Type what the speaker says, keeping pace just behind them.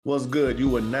What's good?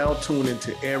 You are now tuned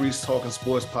into Aries Talking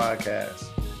Sports Podcast.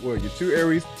 Well, you're two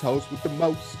Aries hosts with the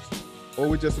most, or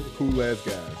we're just some cool ass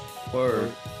guys.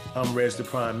 Word. I'm Reg the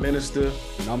Prime Minister.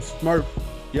 And I'm Smurf.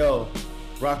 Yo,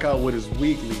 rock out with us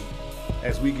weekly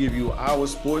as we give you our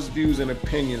sports views and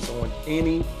opinions on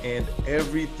any and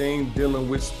everything dealing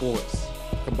with sports.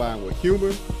 Combined with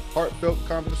humor, heartfelt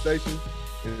conversation,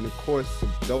 and of course,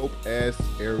 some dope ass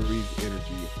Aries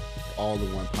energy all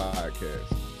in one podcast.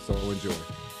 So enjoy.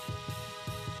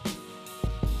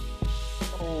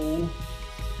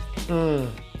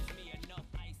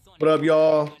 What up,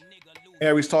 y'all?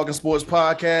 Aries Talking Sports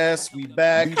Podcast. We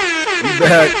back.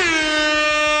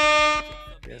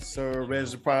 Yes, sir. Reg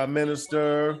the Prime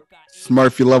Minister.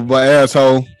 Smurf, you lovable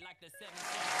asshole.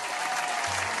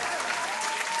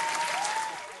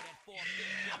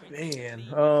 Man.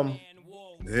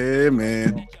 Yeah,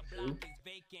 man.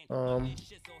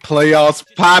 Playoffs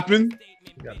popping.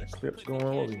 We got the clips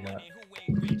going. What we got?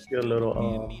 Get a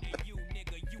little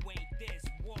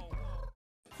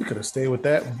we could have stayed with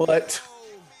that, but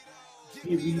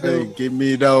Hey, give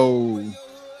me those.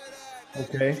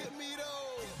 okay.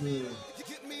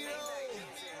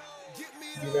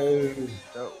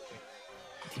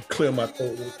 Clear my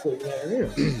throat real quick.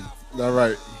 All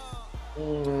right.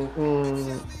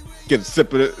 Get a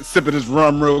sip of this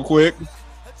rum real quick.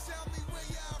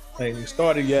 Ain't even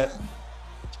started yet.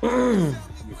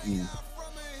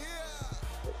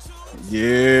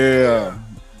 Yeah.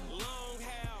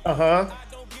 Uh-huh.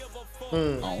 I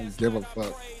don't give a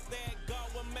fuck.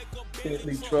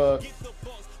 Bentley truck.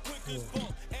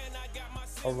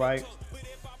 All right.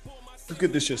 Let's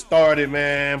get this shit started,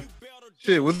 man.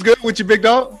 Shit, what's good with you, big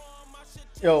dog?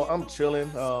 Yo, I'm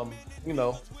chilling. You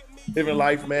know, living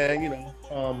life, man. You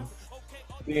know,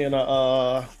 being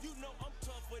a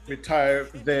retired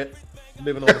vet,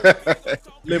 living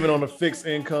on a fixed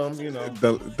income. You know,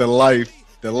 the life.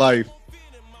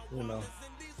 You know,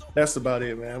 that's about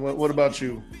it, man. What about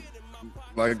you?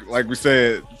 Like we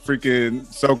said, freaking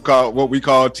so-called what we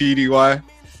call TDY.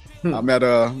 I'm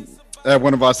at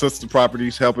one of our sister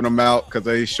properties helping them out because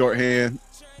they shorthand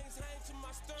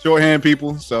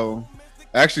people. So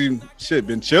actually, shit,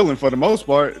 been chilling for the most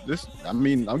part. I'm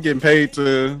getting paid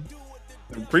to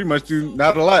pretty much do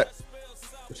not a lot.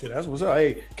 Shit, that's what's up.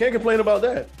 Hey, can't complain about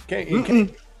that. Can't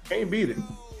beat it.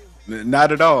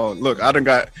 Not at all. Look, I done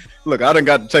got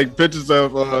to take pictures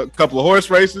of a couple of horse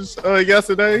races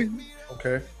yesterday.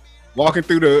 Okay. Walking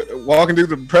through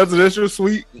the presidential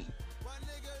suite.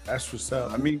 That's what's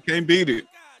up. I mean, can't beat it.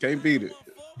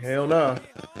 Hell nah.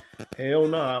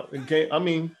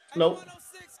 Nope.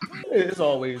 It's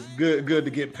always good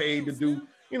to get paid to do,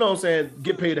 you know what I'm saying,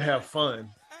 get paid to have fun.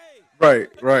 Right.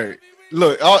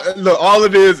 Look, all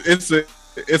it is,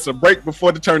 it's a break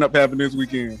before the turn up happened this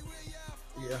weekend.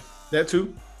 Yeah, that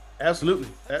too. Absolutely.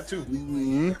 That too.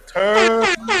 Mm-hmm.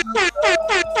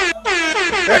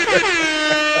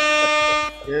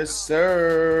 Yes,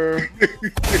 sir.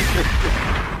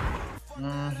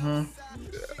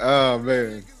 Oh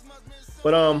man.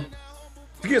 But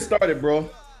to get started, bro,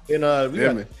 and we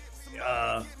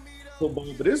got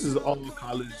football, but this is all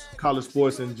college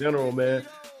sports in general, man.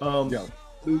 New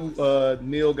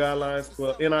NIL guidelines,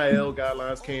 NIL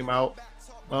guidelines came out.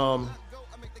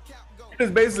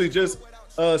 It's basically just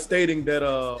stating that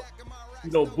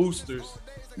boosters.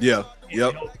 Yeah.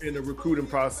 Yep. In the recruiting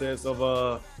process of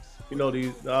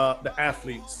the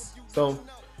athletes. So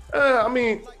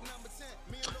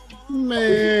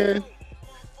man,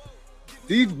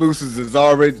 these boosters is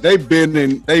already they've been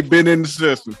in the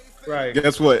system. Right.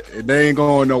 Guess what? They ain't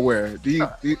going nowhere. You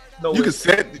can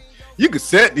set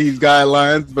these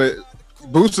guidelines, but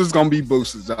boosters gonna be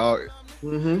boosters, dog.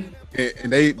 Mm-hmm.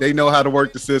 And they know how to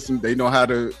work the system. They know how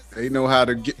to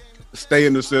stay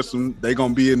in the system. They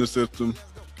gonna be in the system.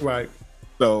 Right.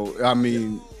 So I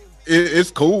mean,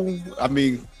 it's cool. I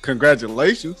mean,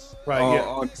 congratulations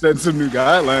on setting some new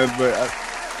guidelines, but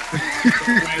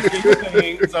it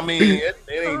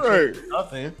ain't right.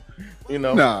 Nothing. You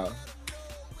know. Nah.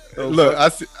 Look,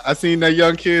 I seen that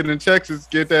young kid in Texas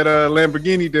get that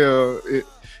Lamborghini deal. It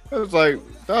was like,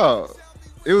 dog.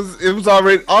 It was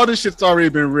already, all this shit's already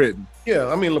been written. Yeah,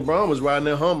 I mean, LeBron was riding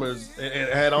in Hummers and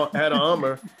had a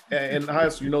Hummer in high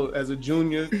school, you know, as a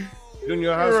junior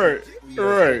high school.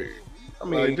 Right. I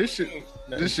mean, like, this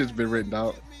shit's been written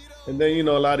out. And then, you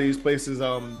know, a lot of these places,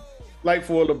 like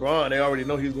for LeBron, they already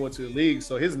know he's going to the league,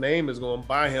 so his name is going to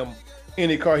buy him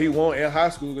any car he wants in high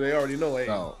school. They already know, hey,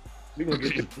 we're going to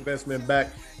get the investment back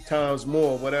times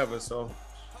more, whatever. So,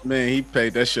 man, he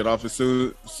paid that shit off as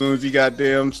soon as he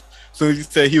he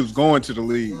said he was going to the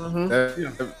league. Mm-hmm.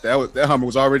 That Hummer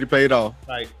was already paid off.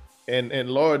 Right. and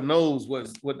Lord knows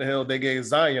what the hell they gave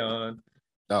Zion.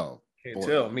 Oh, can't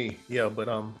tell me. Yeah, but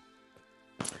I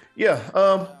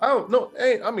don't know.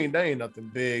 That ain't nothing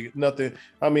big. Nothing.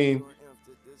 I mean,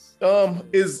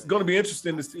 it's going to be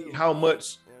interesting to see how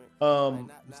much the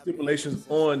stipulations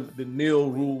on the NIL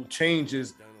rule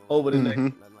changes over the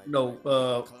next,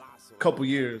 couple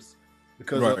years.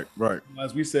 Because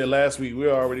as we said last week,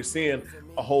 we're already seeing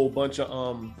a whole bunch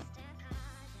of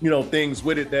things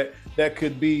with it that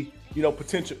could be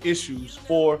potential issues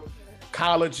for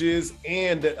colleges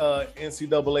and the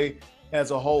NCAA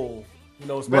as a whole.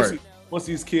 Especially once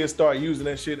these kids start using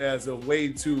that shit as a way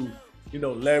to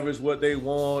leverage what they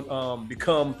want,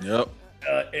 become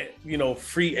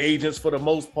free agents for the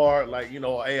most part. Like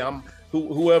hey, I'm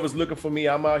whoever's looking for me,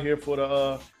 I'm out here for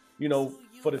the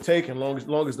for the taking, long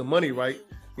as the money right.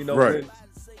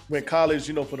 When college,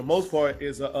 for the most part,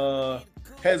 is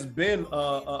has been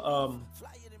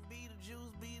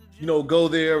go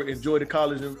there, enjoy the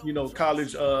college,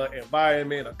 college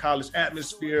environment, a college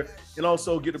atmosphere, and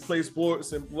also get to play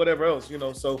sports and whatever else,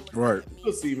 So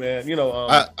we'll see, man.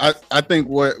 I think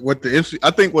what the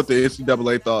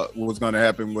NCAA thought was going to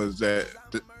happen was that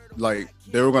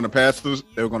they were going to pass this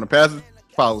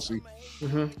policy,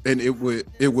 and it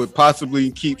would possibly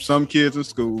keep some kids in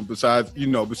school besides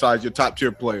your top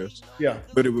tier players. Yeah,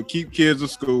 but it would keep kids in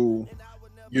school.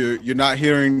 You're not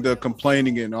hearing the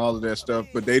complaining and all of that stuff,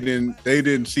 but they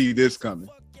didn't see this coming.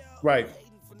 Right.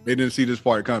 They didn't see this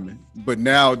part coming. But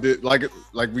now,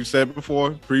 like we said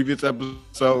before, previous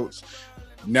episodes,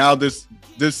 now this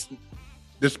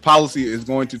policy is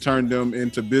going to turn them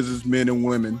into businessmen and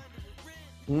women,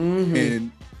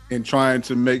 and trying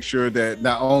to make sure that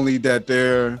not only that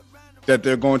they're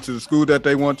going to the school that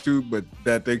they want to, but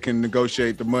that they can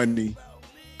negotiate the money.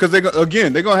 Because they're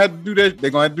gonna have to do that. They're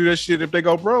gonna have to do that shit if they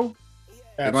go pro.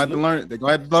 They're gonna have to learn it. They're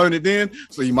gonna have to learn it then.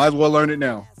 So you might as well learn it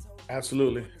now.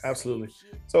 Absolutely.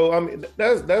 So I mean,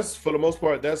 that's for the most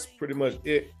part. That's pretty much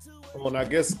it on, I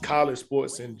guess, college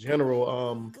sports in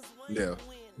general.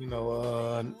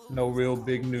 No real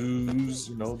big news.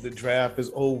 The draft is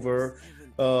over.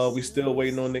 We still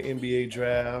waiting on the NBA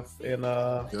draft, and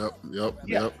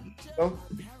Yep. So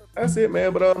that's it,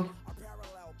 man. But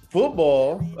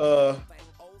football.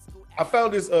 I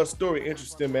found this story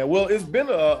interesting, man. Well, it's been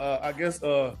I guess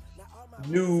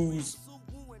news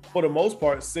for the most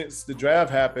part since the draft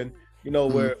happened.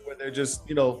 Where they're just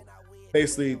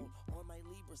basically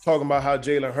talking about how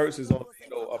Jalen Hurts is on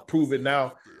a prove it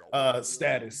now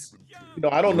status.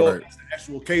 I don't know if it's the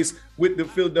actual case with the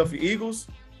Philadelphia Eagles,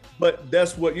 but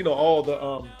that's what all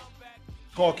the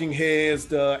talking heads,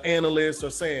 the analysts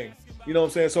are saying. You know what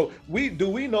I'm saying? So we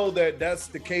know that that's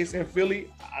the case in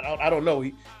Philly. I don't know.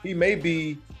 He may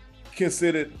be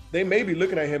considered. They may be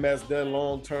looking at him as their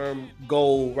long-term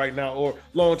goal right now, or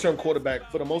long-term quarterback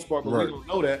for the most part. But we don't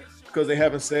know that because they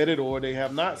haven't said it or they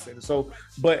have not said it. So,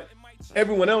 but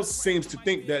everyone else seems to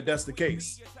think that that's the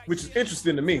case, which is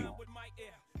interesting to me.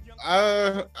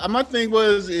 My thing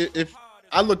was, if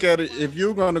I look at it, if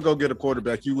you're going to go get a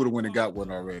quarterback, you would have went and got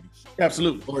one already.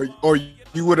 Absolutely. Or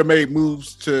you would have made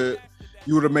moves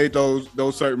you would have made those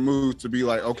certain moves to be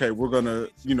like, okay, we're going to,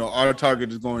 our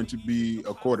target is going to be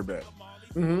a quarterback.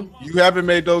 Mm-hmm. You haven't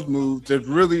made those moves. There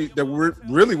really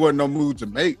wasn't no move to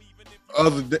make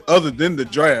other than the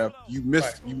draft. You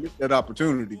missed that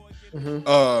opportunity.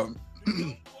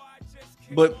 Mm-hmm.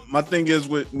 But my thing is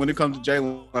when it comes to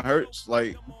Jalen Hurts,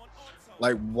 like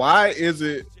why is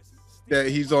it that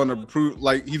he's on a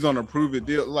prove it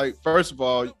deal? Like, first of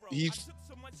all, he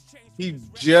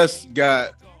just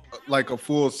got like a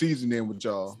full season in with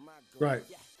y'all, right?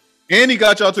 And he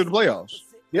got y'all to the playoffs.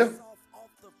 Yeah,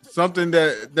 something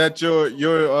that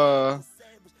your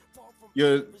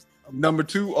number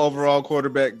 2 overall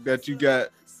quarterback that you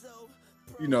got,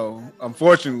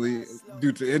 unfortunately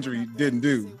due to injury didn't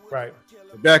do. Right.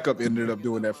 The backup ended up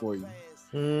doing that for you.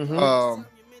 Mm-hmm.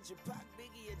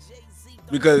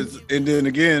 Because, and then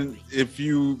again, if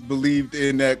you believed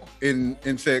in that in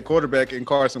said quarterback in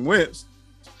Carson Wentz,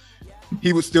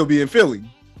 he would still be in Philly.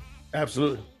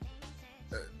 Absolutely.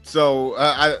 So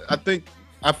I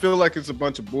feel like it's a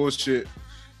bunch of bullshit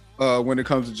when it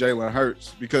comes to Jalen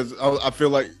Hurts, because I feel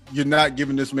like you're not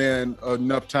giving this man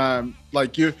enough time.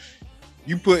 Like you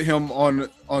put him on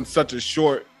such a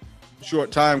short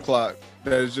time clock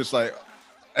that it's just like,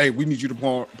 hey, we need you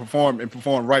to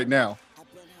perform right now.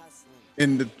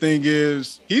 And the thing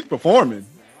is, he's performing.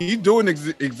 He's doing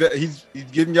he's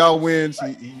getting y'all wins.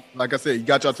 He, like I said, he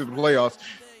got y'all to the playoffs.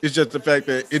 It's just the fact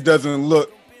that it doesn't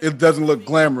look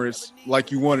glamorous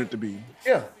like you want it to be.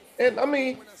 Yeah, and I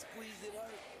mean,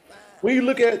 when you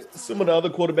look at some of the other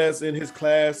quarterbacks in his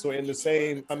class or in the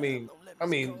same, I mean,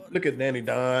 look at Danny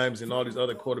Dimes and all these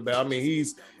other quarterbacks. I mean,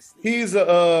 he's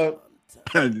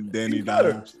Danny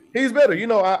Dimes. He's better. You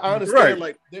know, I understand. Right.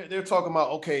 Like they're talking about,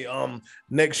 okay,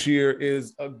 next year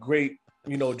is a great,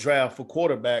 you know, draft for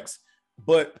quarterbacks,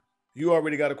 but you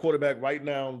already got a quarterback right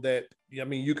now that, I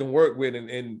mean, you can work with,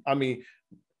 and I mean,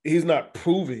 he's not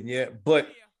proven yet, but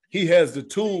he has the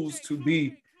tools to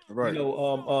be, right, you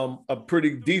know, a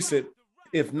pretty decent,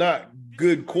 if not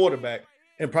good quarterback,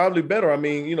 and probably better. I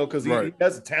mean, you know, because he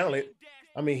has a talent.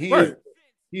 I mean,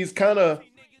 he's kind of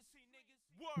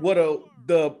what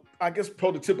the I guess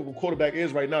prototypical quarterback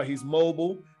is right now. He's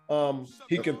mobile.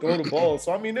 He can throw the ball.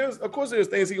 So I mean, there's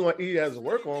things he has to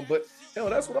work on, but hell,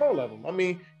 that's what all of them. I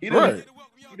mean, he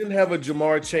didn't have a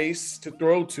Jamar Chase to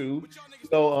throw to.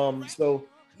 So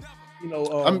you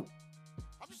know,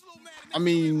 I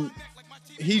mean,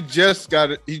 he just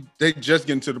got it. They just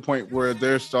getting to the point where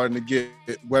they're starting to get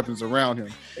weapons around him.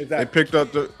 Exactly.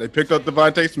 They picked up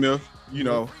Devontae Smith. You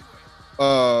know,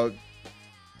 a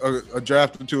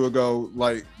draft or two ago.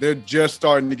 Like, they're just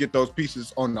starting to get those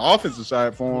pieces on the offensive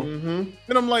side for him. Mm-hmm.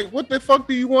 And I'm like, what the fuck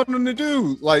do you want them to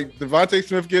do? Like, Devontae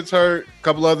Smith gets hurt, a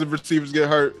couple other receivers get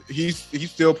hurt. He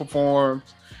still performs.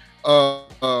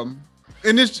 And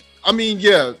it's, I mean,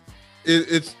 yeah,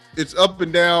 it's up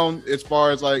and down as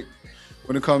far as like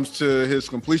when it comes to his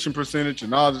completion percentage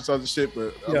and all this other shit.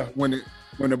 But when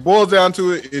it boils down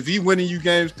to it, is he winning you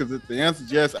games? Because if the answer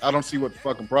is yes, I don't see what the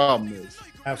fucking problem is.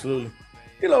 Absolutely.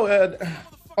 You know,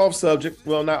 off subject.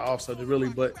 Well, not off subject really,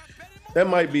 but that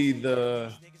might be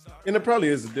and it probably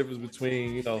is the difference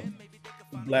between, you know,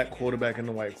 the black quarterback and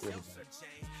the white quarterback.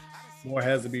 More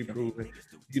has to be proven.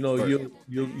 You know,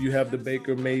 you have the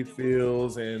Baker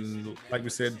Mayfields and, like we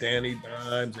said, Danny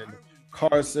Dimes and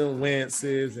Carson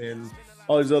Wentz's and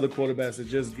all these other quarterbacks that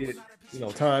just get, you know,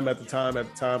 time after time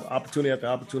after time, opportunity after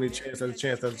opportunity, chance after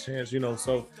chance after chance. You know,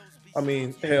 so I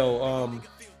mean, hell,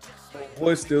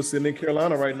 boy's still sitting in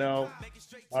Carolina right now,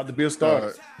 about to be a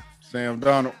starter. Sam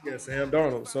Darnold. Yeah, Sam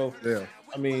Darnold. So yeah,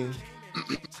 I mean,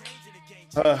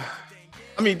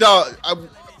 dog. I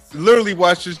literally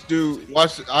watched this dude.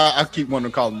 I keep wanting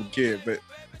to call him a kid, but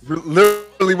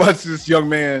literally watch this young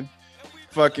man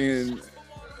fucking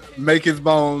make his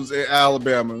bones at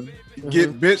Alabama,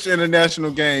 get benched in a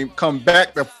national game, come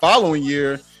back the following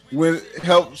year when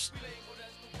helps,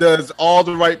 does all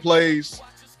the right plays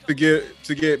to get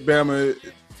Bama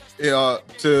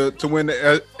to win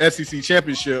the SEC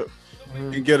championship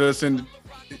and get us to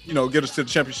the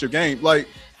championship game. Like,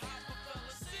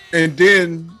 and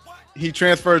then he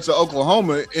transfers to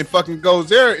Oklahoma and fucking goes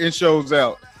there and shows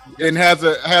out and has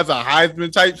a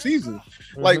Heisman type season.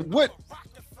 Like, what?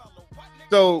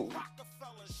 So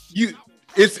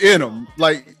it's in him.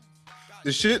 Like,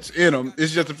 the shit's in him.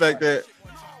 It's just the fact that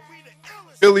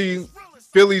Philly's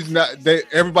not.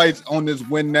 Everybody's on this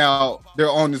win now. They're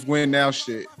on this win now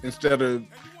shit instead of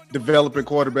developing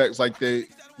quarterbacks like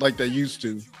they used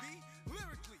to.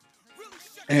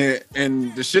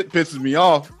 And the shit pisses me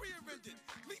off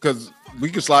because we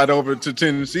can slide over to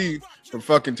Tennessee for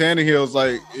fucking Tannehill's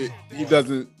like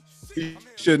he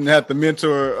shouldn't have to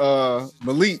mentor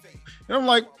Malik. And I'm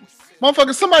like,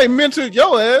 motherfucker, somebody mentored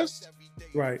your ass.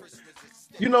 Right.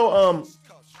 You know,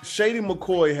 Shady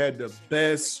McCoy had the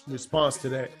best response to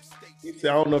that. He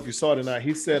said, I don't know if you saw it or not.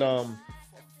 He said,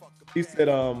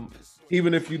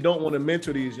 even if you don't want to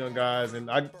mentor these young guys,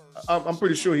 and I'm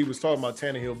pretty sure he was talking about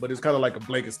Tannehill, but it's kind of like a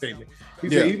blanket statement. He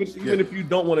said, even if you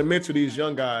don't want to mentor these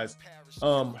young guys,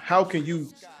 how can you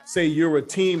say you're a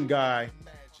team guy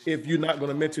if you're not going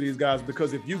to mentor these guys?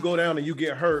 Because if you go down and you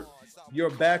get hurt, your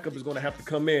backup is going to have to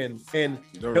come in and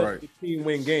help the team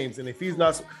win games. And if he's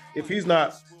not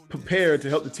prepared to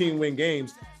help the team win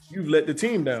games, you've let the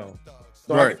team down.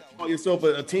 So call yourself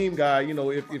a team guy, you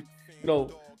know, if you know,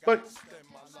 but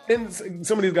then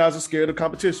some of these guys are scared of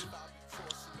competition.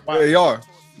 Why? They are.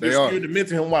 They're scared to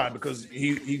mentor him. Why? Because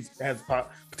he has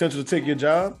potential to take your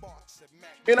job.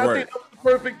 And I think that's the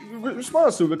perfect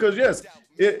response to it, because yes,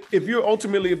 if you're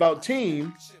ultimately about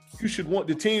team, you should want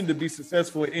the team to be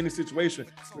successful in any situation,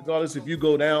 regardless if you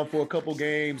go down for a couple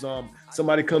games,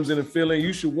 somebody comes in and fill in.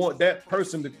 You should want that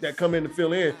person that come in to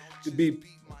fill in to be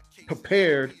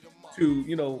prepared to,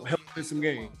 you know, help in some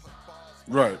games.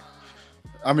 Right.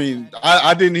 I mean,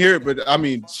 I didn't hear it, but I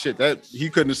mean, shit, that he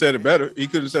couldn't have said it better. He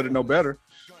couldn't have said it no better.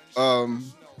 I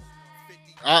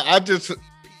just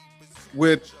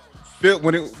going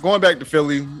back to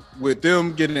Philly with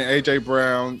them getting AJ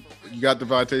Brown. You got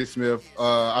Devontae Smith.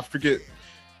 I forget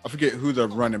who the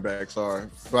running backs are,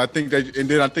 but I think they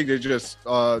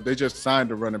just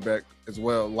signed a running back as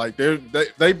well. Like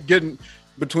they getting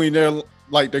between their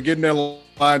they're getting their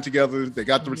line together. They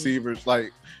got the receivers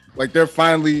like they're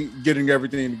finally getting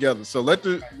everything together. So let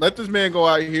this man go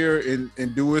out here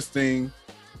and do his thing.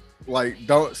 Like,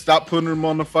 don't stop putting him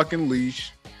on the fucking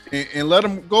leash and let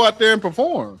him go out there and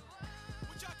perform.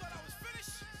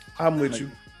 I'm with you.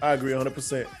 I agree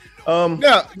 100%.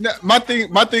 My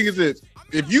thing is this: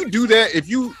 if you do that, if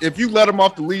you let him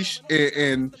off the leash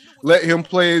and let him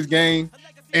play his game,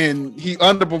 and he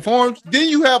underperforms, then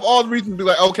you have all the reason to be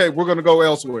like, okay, we're gonna go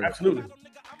elsewhere. Absolutely.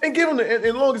 And give him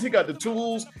as long as he got the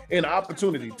tools and the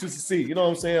opportunity to succeed. You know what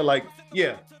I'm saying? Like,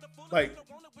 yeah, like,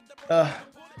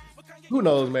 who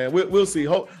knows, man? We'll see.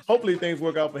 Hopefully things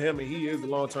work out for him, and he is the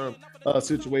long-term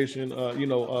situation.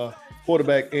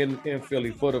 Quarterback in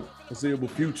Philly for the foreseeable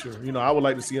future. You know, I would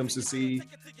like to see him succeed.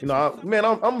 You know,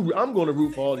 I'm going to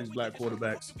root for all these black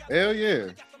quarterbacks. Hell yeah,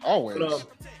 always.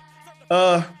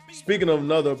 But, speaking of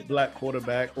another black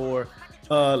quarterback, or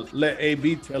let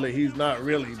AB tell it, he's not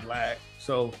really black.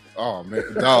 So, oh man,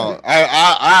 dog,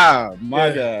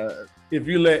 my God. If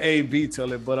you let AB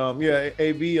tell it, but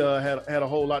AB had a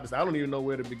whole lot to say. I don't even know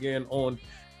where to begin on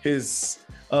his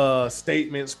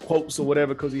statements, quotes, or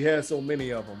whatever, because he has so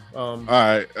many of them. All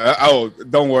right.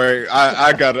 Don't worry.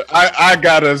 I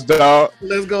got us, dog.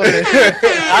 Let's go ahead.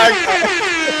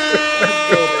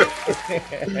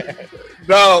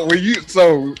 No, when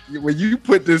you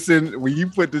put this in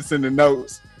the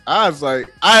notes, I was like,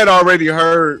 I had already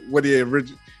heard what the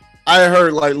original. I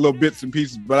heard like little bits and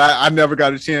pieces, but I never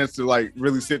got a chance to like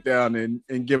really sit down and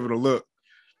give it a look.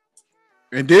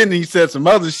 And then he said some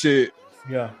other shit.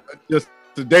 Yeah. Just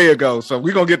a day ago, so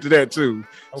we're gonna get to that too.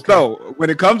 Okay. So when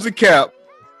it comes to Cap,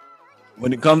 let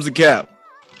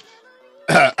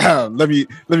me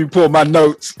pull my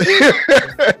notes.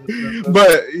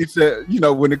 But he said,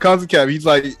 when it comes to Cap, he's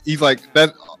like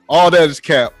that. All that is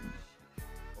Cap.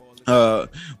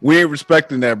 We ain't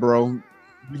respecting that, bro.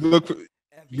 You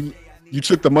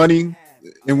took the money,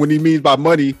 and when he means by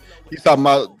money, he's talking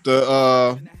about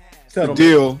the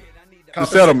deal, the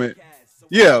settlement.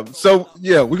 Yeah, so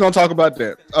we're gonna talk about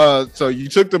that. So you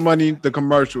took the money, the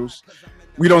commercials.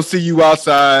 We don't see you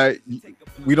outside.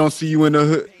 We don't see you in the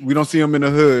hood. We don't see him in the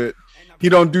hood. He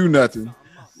don't do nothing.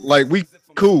 Like, we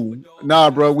cool. Nah,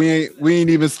 bro. We ain't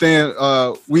even stand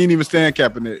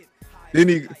Kaepernick. Then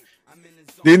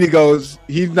he goes,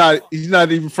 he's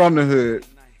not even from the hood.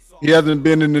 He hasn't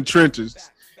been in the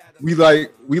trenches. We like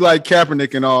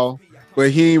Kaepernick and all,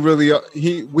 but we ain't really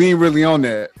on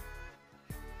that.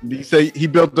 He say he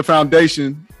built the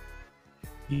foundation.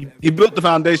 He built the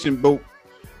foundation, but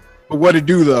what it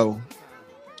do though?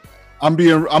 I'm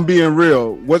being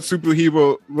real. What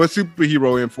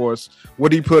superhero enforced?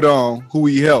 What he put on? Who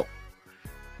he helped?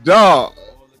 Dog,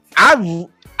 I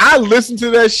listened to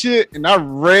that shit and I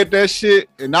read that shit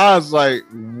and I was like,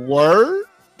 word.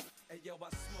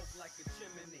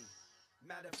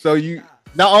 So you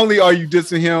not only are you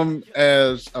dissing him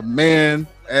as a man,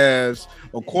 as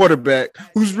a quarterback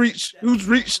who's reached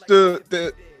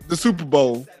the Super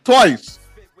Bowl twice,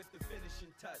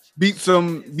 beat out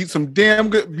some damn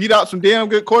good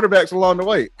quarterbacks along the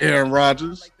way. Aaron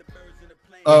Rodgers.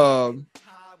 Then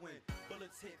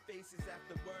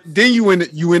you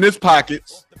in his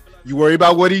pockets. You worry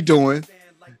about what he doing,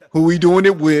 who he doing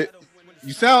it with.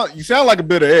 You sound like a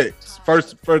bit of X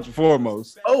first and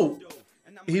foremost. Oh,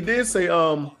 he did say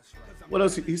what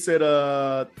else? He said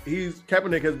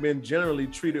Kaepernick has been generally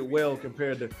treated well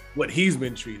compared to what he's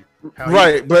been treated.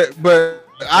 Right, but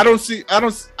I don't see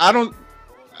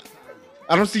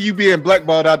you being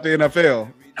blackballed out the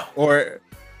NFL. Or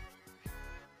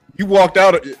you walked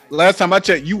out. Last time I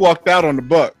checked, you walked out on the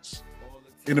Bucks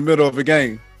in the middle of a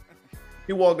game.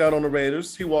 He walked out on the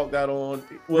Raiders. He walked out on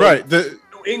right. New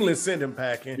England sent him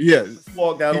packing. Yeah, he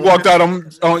walked out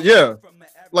on yeah.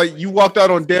 Like, you walked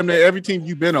out on damn near every team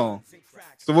you've been on.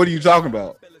 So what are you talking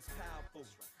about?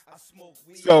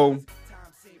 So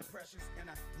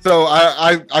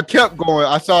I kept going.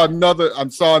 I saw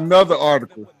another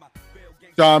article.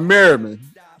 John Merriman,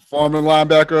 former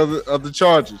linebacker of the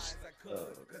Chargers.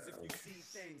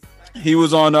 He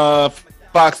was on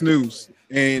Fox News,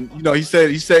 and he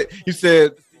stated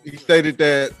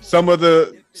that some of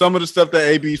the stuff that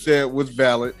AB said was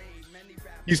valid.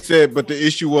 He said, but the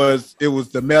issue was it was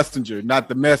the messenger, not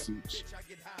the message.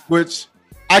 Which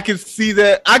I can see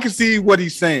that. I can see what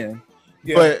he's saying.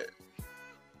 Yeah.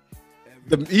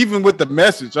 But even with the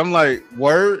message, I'm like,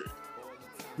 word?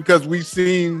 Because we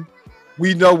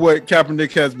know what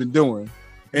Kaepernick has been doing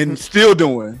and still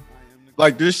doing.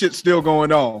 Like, this shit's still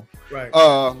going on. Right.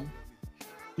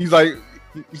 He said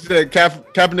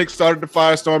Kaepernick started the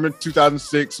firestorm in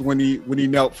 2006 when he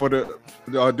knelt for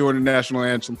during the national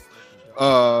anthem.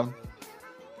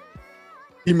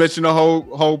 He mentioned the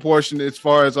whole portion as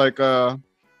far as like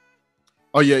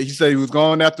he said he was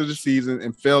going after the season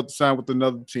and failed to sign with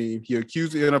another team. He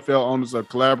accused the NFL owners of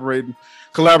collaborating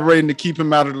to keep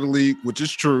him out of the league, which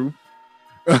is true.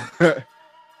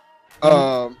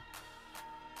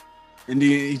 And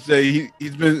he said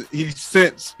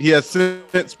he has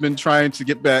since been trying to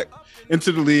get back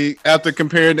into the league after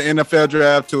comparing the NFL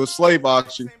draft to a slave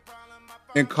auction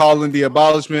and calling the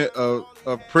abolishment of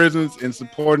prisons and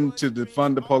supporting to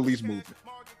defund the police movement.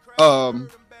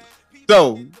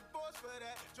 So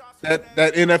that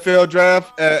NFL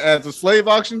draft as a slave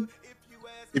auction,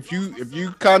 if you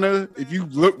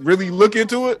really look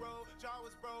into it,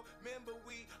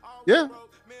 yeah,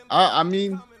 I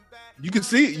mean, you can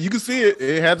see it.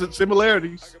 It has its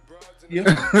similarities.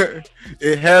 Yeah,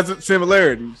 it has its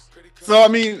similarities. So I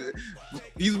mean,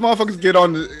 these motherfuckers get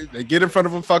in front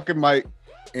of a fucking mic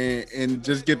and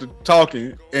just get to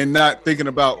talking and not thinking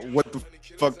about what the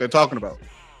fuck they're talking about.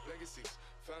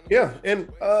 Yeah,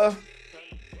 and as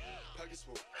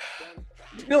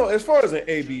far as an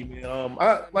AB, man,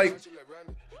 I like.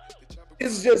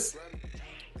 It's just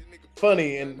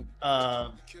funny, and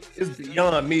it's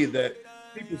beyond me that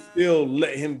people still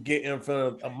let him get in front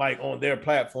of a mic on their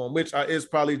platform, which is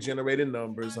probably generating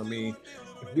numbers. I mean,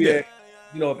 if we had,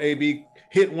 if AB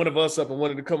hit one of us up and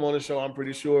wanted to come on the show, I'm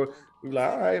pretty sure we'd be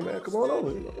like, all right, man, come on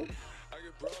over.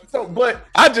 So, but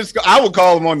I would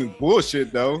call him on this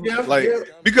bullshit though.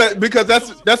 Because that's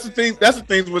the thing. That's the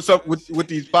thing with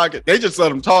these podcasts. They just let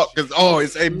them talk because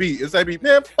it's AB. It's AB.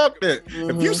 Man, fuck that. Mm-hmm.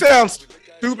 If you sound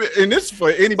stupid, and this is for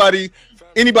anybody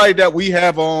that we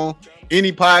have on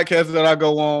any podcast that I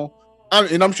go on,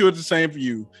 and I'm sure it's the same for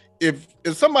you. If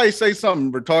somebody say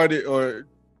something retarded, or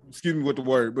excuse me with the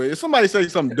word, but if somebody say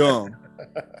something dumb,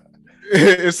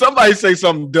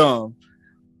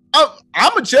 I'm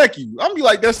gonna check you. I'm gonna be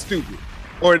like, that's stupid,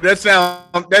 or that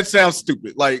sounds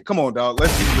stupid. Like, come on, dog.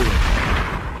 Let's be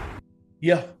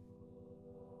real.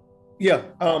 Yeah.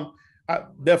 I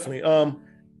definitely.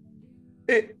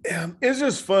 It's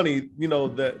just funny,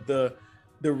 that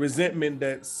the resentment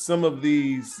that some of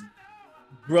these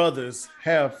brothers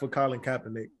have for Colin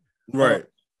Kaepernick. Right.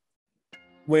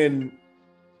 When,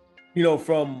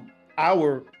 from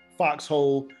our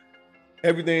foxhole,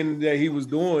 everything that he was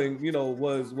doing,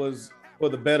 was for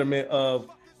the betterment of,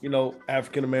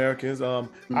 African Americans.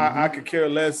 I could care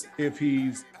less if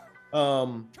he's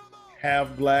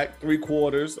half black,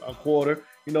 3/4, a quarter.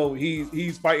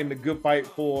 He's fighting the good fight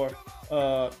for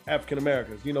African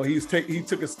Americans. He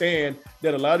took a stand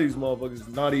that a lot of these motherfuckers is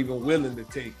not even willing to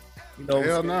take.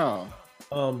 Hell no.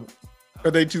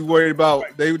 But they too worried about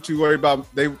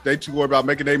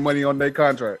making their money on their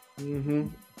contract. Mm-hmm.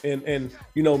 And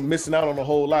missing out on a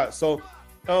whole lot. So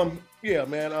yeah,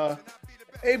 man,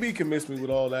 AB can miss me with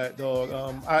all that, dog.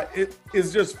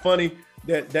 It's just funny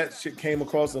that shit came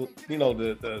across the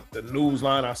news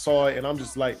line. I saw it and I'm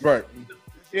just like, right.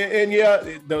 And yeah,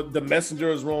 the messenger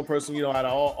is the wrong person, out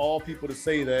of all people to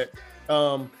say that.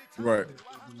 Right.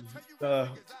 So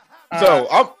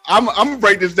I'm gonna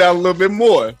break this down a little bit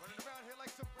more.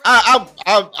 I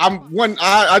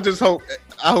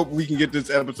hope we can get this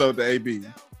episode to AB.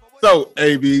 So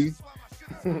AB,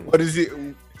 what is it?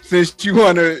 Since you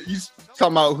talking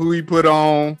about who he put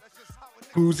on,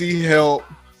 who's he helped?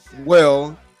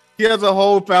 Well, he has a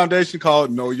whole foundation called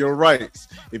Know Your Rights.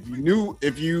 If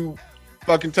you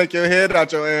fucking take your head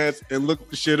out your ass and look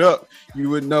the shit up, you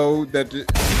would know that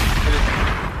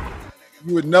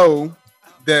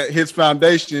his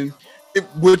foundation,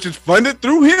 which is funded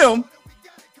through him,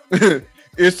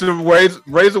 is to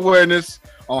raise awareness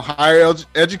on higher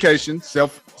education,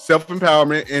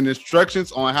 self-empowerment, and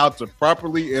instructions on how to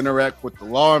properly interact with the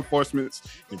law enforcement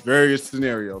in various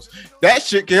scenarios. That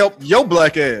shit can help your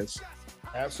black ass.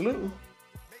 Absolutely.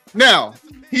 Now,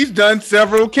 he's done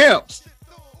several camps.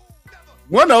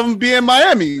 One of them being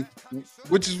Miami,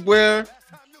 which is where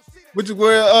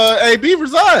AB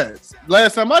resides.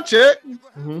 Last time I checked,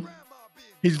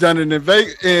 he's done it in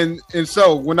Vegas, and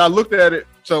so when I looked at it,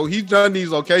 so he's done these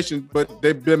locations, but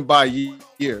they've been by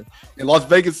year. In Las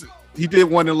Vegas, he did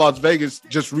one in Las Vegas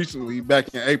just recently,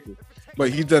 back in April.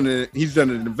 But he's done it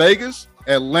in Vegas,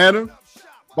 Atlanta,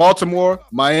 Baltimore,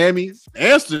 Miami,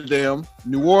 Amsterdam,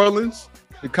 New Orleans,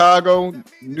 Chicago,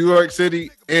 New York City,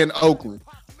 and Oakland.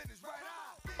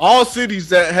 All cities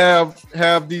that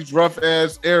have these rough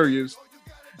ass areas,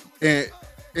 and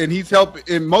he's helping.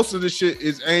 And most of the shit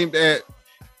is aimed at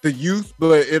the youth,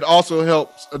 but it also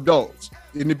helps adults.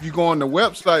 And if you go on the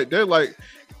website,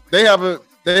 they have a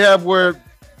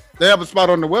spot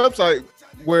on the website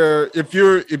where if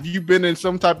you've been in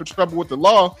some type of trouble with the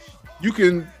law, you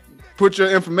can put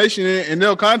your information in, and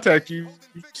they'll contact you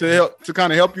to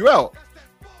kind of help you out.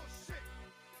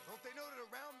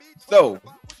 So,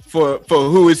 for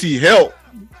who is he help?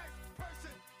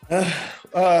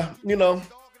 You know,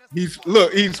 he's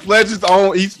pledged his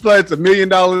own. He's pledged $1 million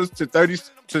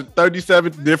to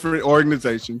 37 different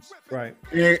organizations, right?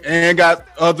 And got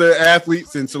other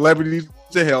athletes and celebrities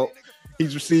to help.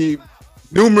 He's received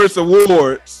numerous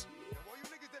awards,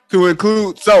 to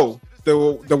include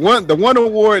the one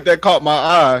award that caught my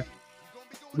eye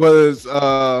was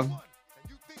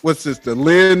what's this? The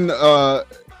Lynn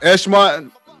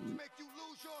Eshmont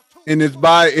in his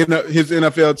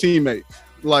NFL teammates.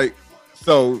 Like,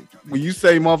 so when you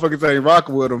say motherfuckers ain't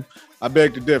rocking with him, I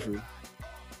beg to differ.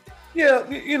 Yeah,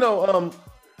 you know,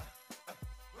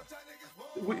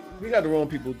 we got the wrong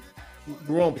people,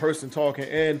 the wrong person talking,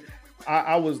 and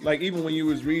I was like, even when you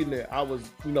was reading it, I was,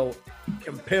 you know,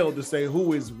 compelled to say,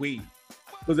 who is we?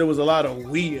 Because there was a lot of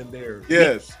we in there.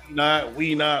 Yes.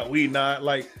 We not.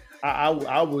 Like, I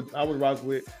would rock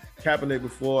with Kaepernick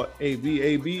before AB.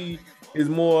 AB is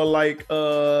more like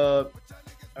a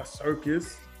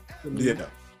circus. Yeah.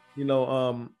 You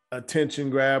know,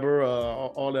 attention grabber,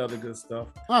 all the other good stuff.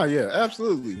 Oh yeah,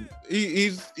 absolutely.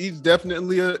 He's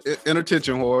definitely an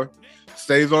attention whore.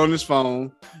 Stays on his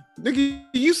phone. Nigga,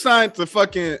 you signed to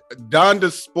fucking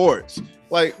Donda Sports.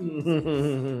 Like,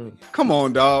 come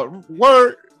on, dog.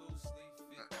 Word.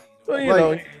 Well,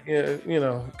 you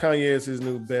know, Kanye is his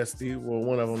new bestie. Well,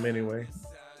 one of them anyway.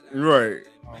 Right.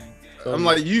 So I'm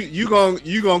like, you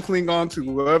gonna cling on to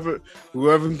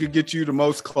whoever can get you the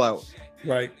most clout.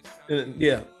 Right.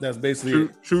 Yeah, that's basically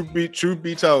truth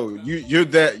be told. You're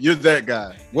that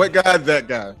guy. What guy is that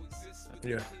guy?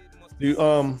 Yeah.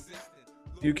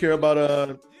 You care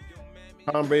about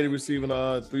Tom Brady receiving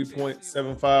a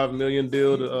 $3.75 million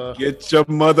deal to get your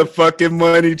motherfucking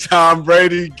money, Tom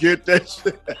Brady. Get that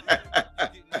shit.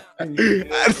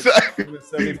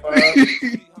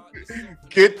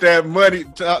 Get that money.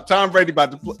 Tom Brady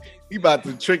about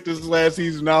to trick this last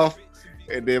season off,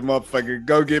 and then motherfucker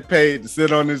go get paid to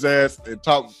sit on his ass and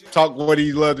talk what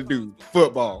he love to do,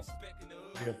 football.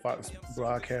 Yeah, Fox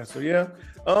broadcaster. Yeah.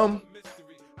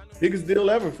 Biggest deal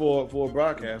ever for a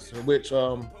broadcaster, which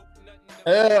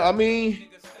I mean,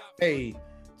 hey,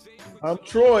 I'm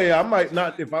Troy. I might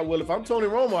not if I'm Tony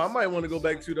Romo, I might want to go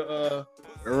back to the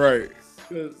right.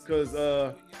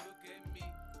 Because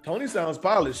Tony sounds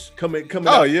polished coming Oh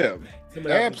out, yeah.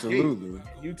 Absolutely.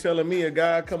 You telling me a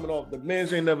guy coming off the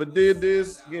bench ain't never did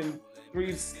this, getting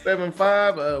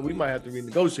 3.75? We might have to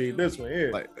renegotiate this one here.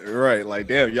 Like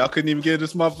damn, y'all couldn't even give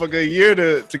this motherfucker a year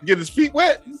to get his feet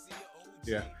wet.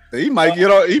 Yeah. He might get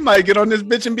on this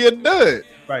bitch and be a dud.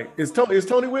 Right. Is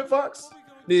Tony with Fox?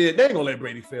 Yeah, they ain't gonna let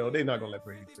Brady fail. They're not gonna let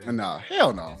Brady fail. No,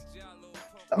 hell no.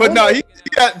 But no,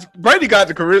 Brady got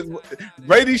the charisma.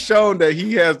 Brady's shown that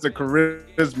he has the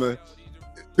charisma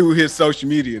through his social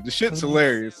media. The shit's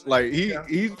hilarious. Like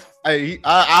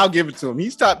I'll give it to him.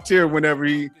 He's top tier whenever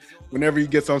he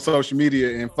gets on social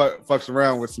media and fucks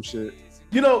around with some shit.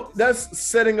 You know, that's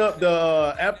setting up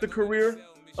the after career.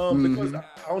 Because I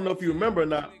don't know if you remember or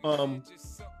not.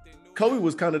 Kobe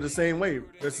was kind of the same way.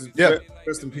 Rest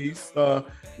in peace.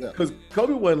 Because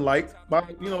Kobe wasn't liked by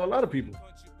a lot of people.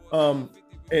 And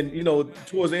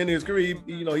towards the end of his career,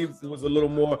 he was a little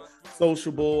more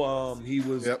sociable. He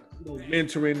was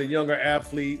mentoring the younger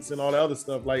athletes and all the other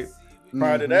stuff. Like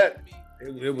prior to that,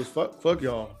 it was fuck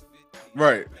y'all.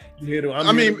 Right.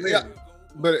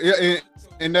 But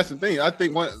that's the thing. I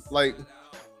think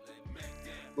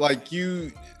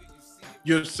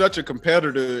you're such a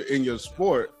competitor in your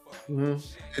sport, and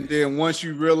then once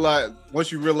you realize,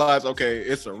 okay,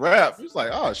 it's a wrap. It's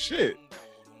like, oh shit,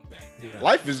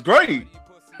 life is great.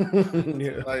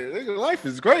 Like, life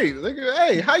is great.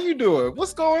 Hey, how you doing?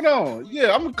 What's going on?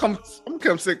 Yeah, I'm gonna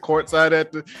come sit courtside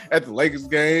at the Lakers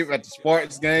game, at the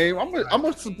Spartans game. I'm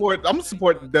gonna support the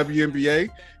WNBA.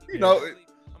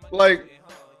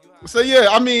 So yeah.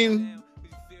 I mean,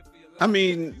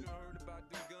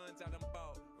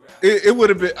 it would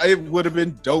have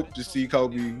been dope to see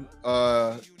Kobe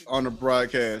on the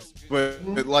broadcast, but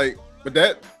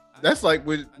that's like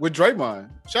with Draymond.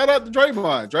 Shout out to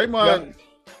Draymond. Draymond,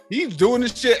 he's doing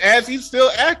this shit as he's still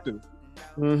active.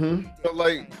 So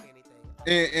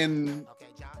and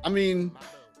I mean,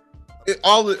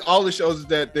 all it shows is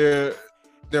that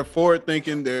they're forward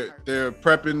thinking. They're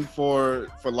prepping for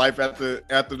life after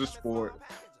the sport,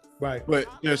 right? But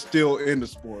they're still in the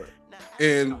sport.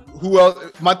 And who else?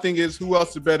 My thing is, who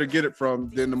else to better get it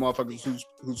from than the motherfuckers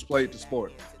who's played the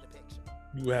sport?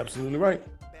 You're absolutely right.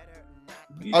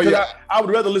 Oh yeah, I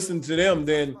would rather listen to them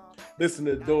than listen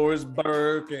to Doris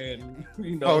Burke and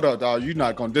Hold up, dog. You're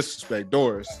not gonna disrespect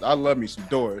Doris. I love me some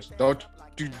Doris. Don't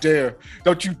you dare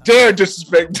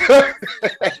disrespect Doris.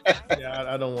 Yeah,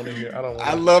 I don't want to hear.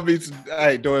 I love me some.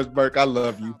 Hey, Doris Burke, I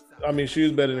love you. I mean, she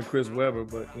was better than Chris Webber,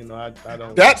 but I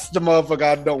don't. That's the motherfucker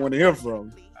I don't want to hear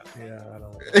from. Yeah, I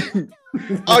don't.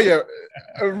 Oh yeah,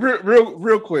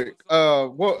 real quick.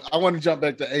 Well, I want to jump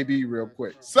back to AB real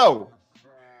quick. So,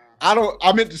 I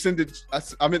meant to send this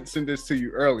to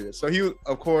you earlier. So he was,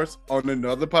 of course, on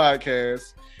another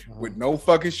podcast with no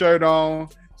fucking shirt on,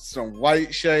 some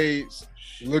white shades,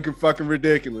 looking fucking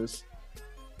ridiculous,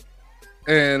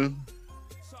 and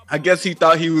I guess he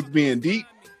thought he was being deep,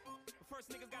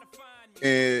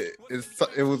 and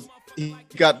it was. He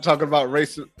got talking about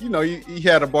racism. He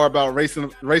had a bar about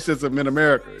racism in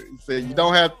America. He said you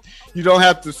don't have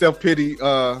to self-pity.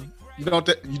 You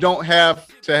don't have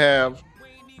to have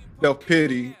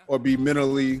self-pity or be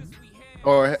mentally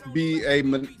or be a.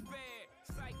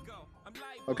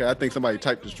 Okay, I think somebody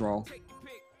typed this wrong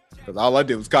because all I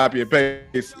did was copy and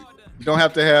paste. You don't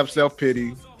have to have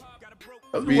self-pity.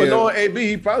 Knowing AB,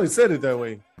 he probably said it that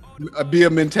way. Be a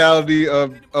mentality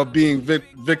of being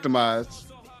victimized.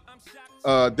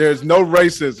 There's no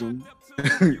racism.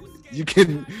 You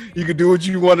can do what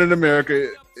you want in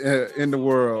America, in the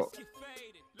world.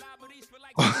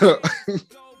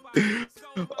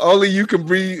 Only you can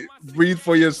breathe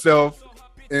for yourself,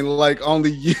 and only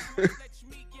you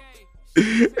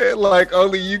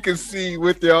can see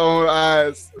with your own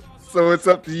eyes. So it's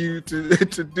up to you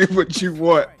to do what you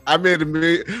want. I made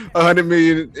 $100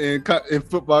 million in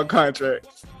football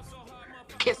contracts.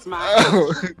 Kiss my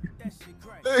ass.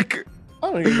 I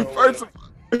don't even know. First of all,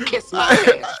 kiss my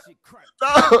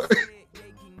ass.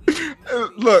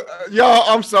 Look, y'all,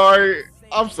 I'm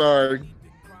sorry.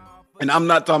 And I'm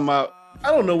not talking about. I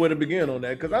don't know where to begin on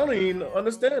that because I don't even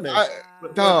understand that.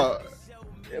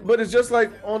 But it's just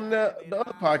like on the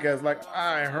other podcast. Like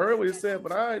I heard what he said,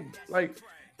 but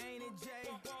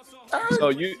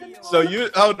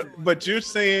but you're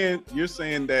saying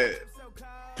that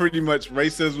pretty much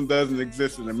racism doesn't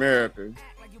exist in America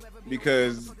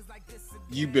because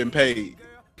you've been paid.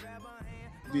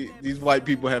 These white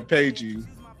people have paid you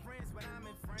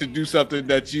to do something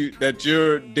that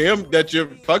you're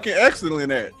fucking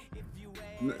excellent at.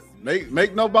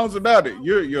 Make no bones about it.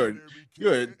 You're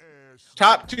a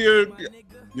top tier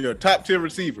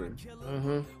receiver.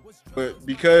 Mm-hmm. But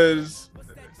because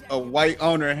a white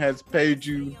owner has paid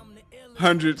you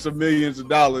hundreds of millions of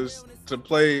dollars to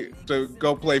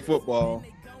go play football,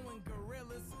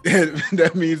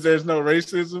 that means there's no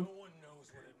racism.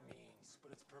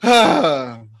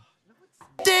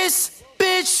 This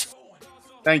bitch.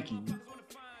 Thank you.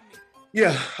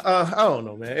 Yeah, I don't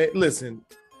know, man. Hey, listen,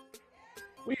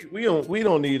 we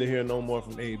don't need to hear no more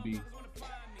from AB.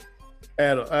 We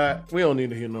don't need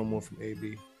to hear no more from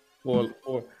AB for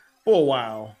a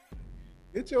while.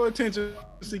 Get your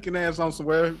attention-seeking ass on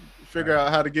somewhere. Figure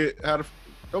out how to get on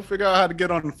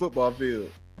the football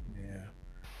field.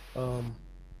 Yeah.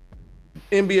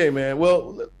 NBA, man.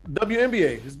 Well,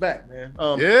 WNBA is back, man.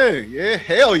 Yeah,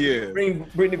 hell yeah. Bring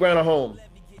Brittany Griner home.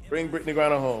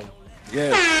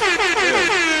 Yeah.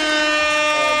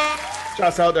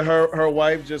 Shouts out to her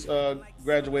wife just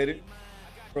graduated.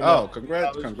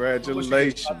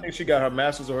 Congratulations. I think she got her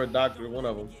master's or her doctorate, one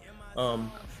of them.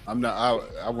 I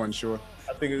wasn't sure.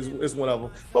 I think it's one of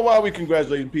them. But while we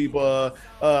congratulating people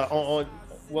on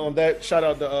that, shout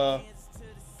out to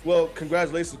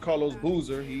congratulations to Carlos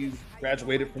Boozer. He's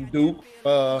graduated from Duke.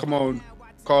 Come on,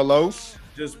 Carlos.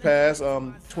 Just passed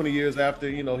 20 years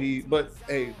after, but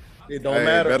hey, it don't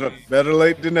matter. Better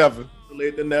late than never.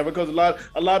 Late than never, because a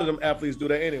lot of them athletes do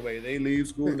that anyway. They leave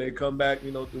school and they come back,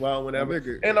 throughout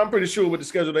whenever. And I'm pretty sure with the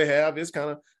schedule they have, it's kind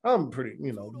of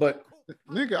but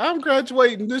nigga, I'm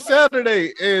graduating this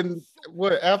Saturday, and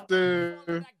when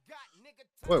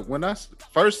I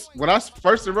first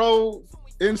enrolled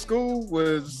in school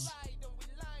was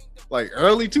like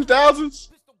early 2000s.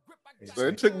 So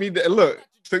it took me that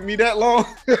long.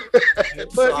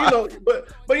 but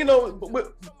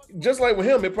just like with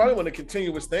him, it probably wasn't a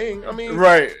continuous thing. I mean,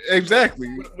 right,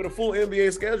 exactly. With a full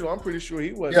NBA schedule, I'm pretty sure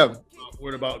he wasn't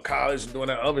worried about college and doing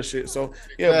that other shit. So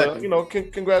exactly. But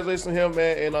congratulations to him,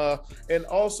 man. And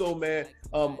also, man,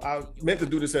 I meant to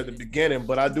do this at the beginning,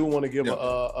 but I do want to give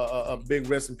a big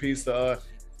rest in peace to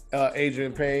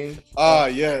Adrian Payne.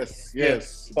 Yes.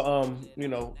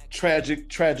 Tragic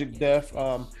death.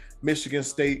 Michigan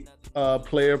State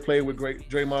player, played with great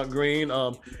Draymond Green.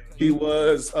 He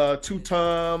was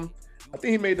two-time. I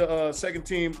think he made the second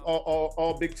team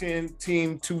all Big Ten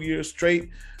team 2 years straight.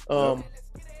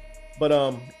 But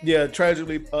yeah,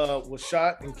 tragically was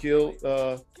shot and killed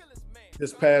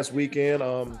this past weekend.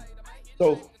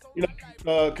 So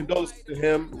condolences to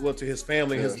him, well, to his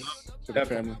family, Yes, his to the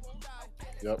family.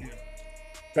 Yep.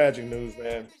 tragic news,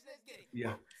 man.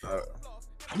 Yeah. I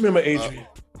remember Adrian.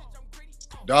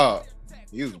 Dog,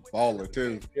 he was a baller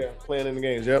too. Yeah, playing in the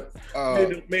games. Yep.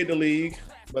 Made the league,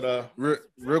 but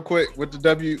real quick with the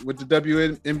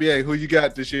WNBA, who you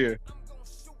got this year?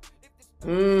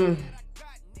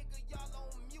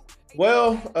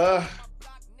 Well, of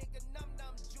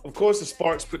course the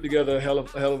Sparks put together a hell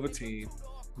of a team,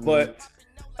 but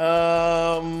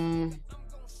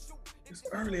it's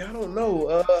early. I don't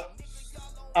know.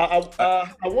 I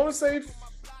want to say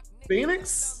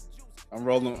Phoenix. I'm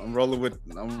rolling with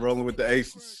the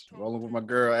Aces. Rolling with my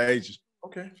girl Asia.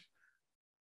 Okay.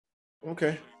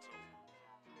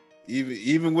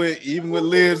 Even with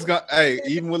Liz gone. Hey,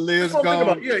 even with Liz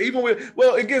gone. Yeah,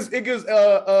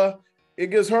 it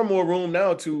gives her more room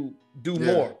now to do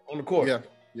more on the court.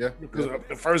 Yeah. Because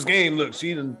the first game, look,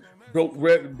 she done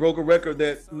broke a record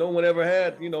that no one ever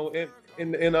had, in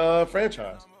a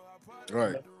franchise.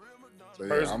 Right. So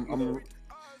yeah, I'm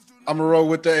gonna roll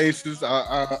with the Aces.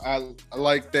 I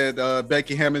like that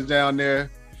Becky Hammond's down there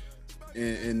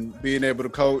and being able to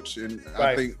coach, and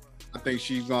right. I think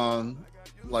she's on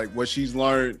like what she's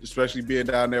learned, especially being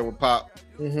down there with Pop.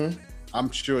 Mm-hmm. I'm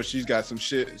sure she's got some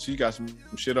shit. She got some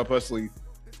shit up her sleeve.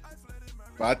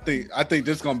 But I think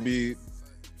this is gonna be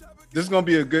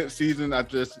a good season.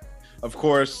 Of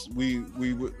course, we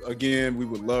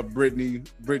would love Brittany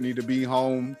to be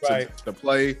home to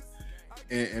play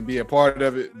and be a part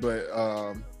of it. But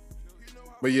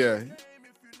yeah,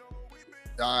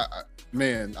 I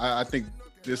think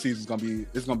this season's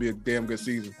gonna be a damn good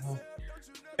season.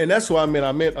 And that's what I meant.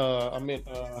 I meant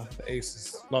the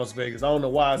Aces, Las Vegas. I don't know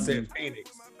why I said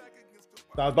Phoenix.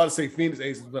 I was about to say Phoenix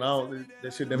Aces, but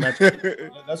that shit didn't match.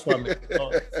 That's what I meant.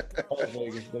 Las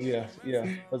Vegas. But yeah.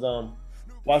 Because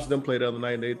watched them play the other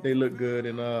night. They look good,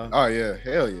 and oh yeah,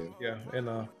 hell yeah. Yeah,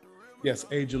 and yes,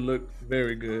 Asia looked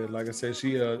very good. Like I said,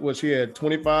 she had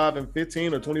 25 and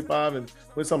 15 or 25 and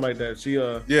something like that. She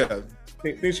I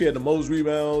think she had the most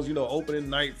rebounds, opening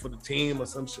night for the team or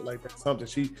some shit like that. Something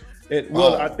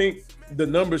I think the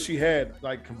numbers she had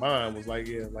like combined was like,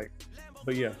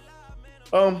 but yeah.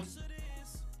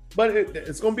 But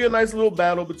it's gonna be a nice little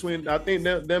battle between. I think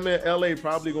them and LA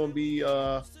probably gonna be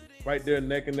right there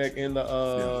neck and neck in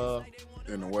the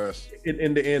West.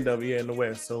 In the end of it, in the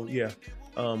West. So yeah.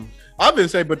 I've been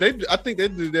saying, but I think they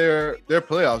do their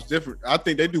playoffs different. I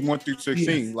think they do 1 through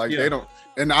 16. They don't,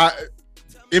 and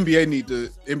NBA need to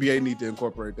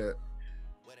incorporate that.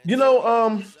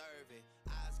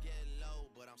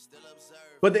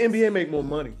 But the NBA make more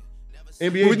money.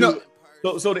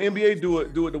 So the NBA do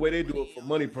it the way they do it for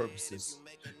money purposes.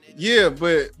 Yeah,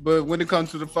 but when it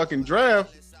comes to the fucking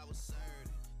draft,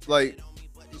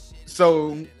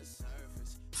 so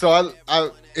I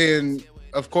and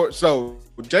of course, so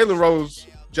Jalen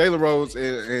Rose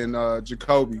and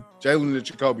Jacoby, Jalen and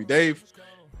Jacoby, they've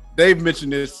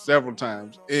mentioned this several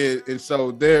times, and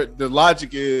so the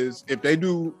logic is if they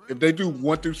do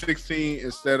 1 through 16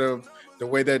 instead of the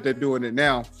way that they're doing it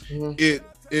now,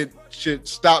 it should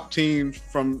stop teams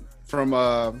from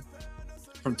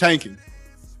tanking,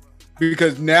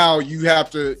 because now you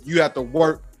have to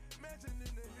work,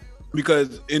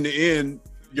 because in the end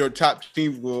your top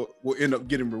teams will end up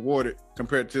getting rewarded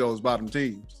compared to those bottom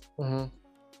teams,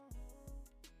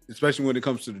 especially when it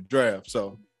comes to the draft.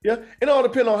 So yeah, it all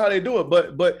depends on how they do it,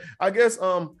 but I guess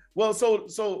so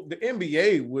the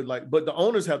NBA would but the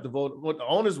owners have to vote. What the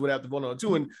owners would have to vote on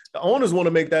too, and the owners want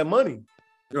to make that money.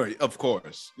 Right, of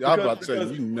course. I'm about to say,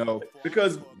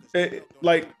 because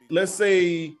let's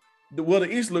say the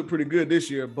East looked pretty good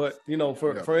this year, but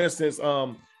for instance,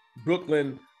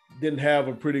 Brooklyn didn't have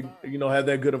have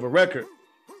that good of a record.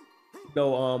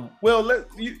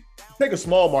 Take a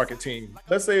small market team.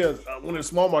 Let's say one of the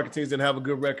small market teams didn't have a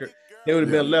good record. They would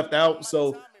have been left out.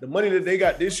 So the money that they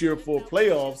got this year for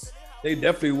playoffs, they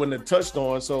definitely wouldn't have touched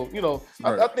on. So,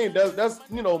 I think that's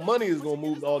money is going to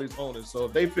move all these owners. So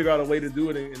if they figure out a way to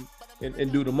do it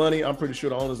and do the money, I'm pretty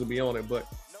sure the owners will be on it. But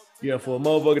yeah, for a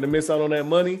motherfucker to miss out on that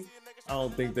money, I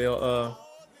don't think they'll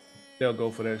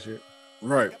go for that shit.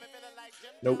 Right.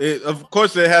 Nope. Of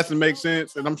course, it has to make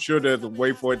sense, and I'm sure there's a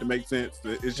way for it to make sense.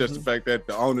 It's just the fact that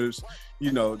the owners,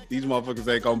 these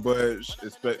motherfuckers ain't gonna budge,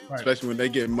 especially when they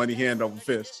get money hand over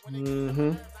fist.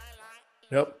 Mm-hmm.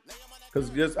 Yep.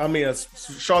 Because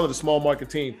Charlotte, a small market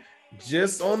team,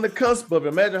 just on the cusp of it.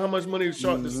 Imagine how much money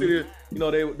Charlotte, the city,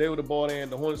 they would have bought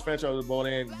in. The Hornets franchise would have bought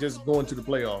in just going to the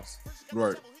playoffs.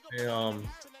 Right. And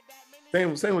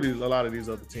Same with a lot of these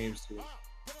other teams too.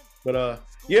 But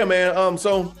yeah, man.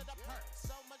 So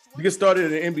to get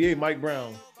started in the NBA, Mike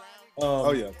Brown.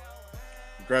 Oh yeah,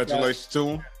 congratulations to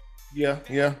him. Yeah.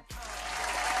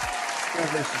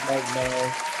 Congratulations, Mike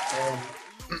Brown.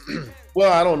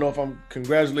 Well, I don't know if I'm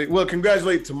congratulate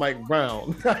to Mike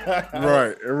Brown.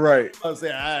 Right. I'll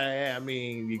say, I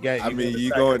mean, you going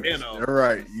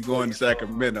to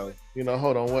Sacramento. You know,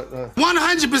 hold on, what?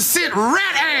 100%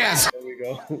 rat ass. There we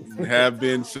go. Have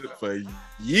been for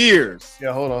years.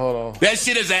 Yeah, hold on. That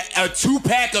shit is a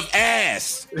 2-pack of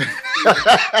ass.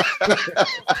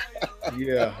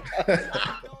 Yeah.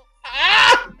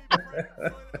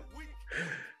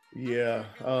 Yeah.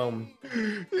 I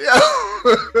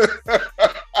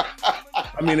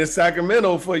mean, it's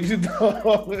Sacramento for you,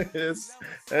 dog. It's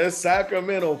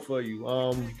Sacramento for you.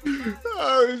 Oh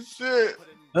shit.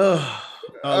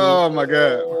 Oh my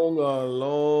God. A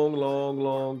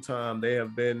long time. They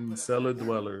have been cellar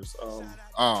dwellers.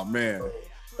 Oh man.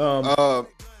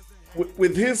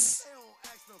 With his,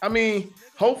 I mean,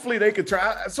 hopefully they could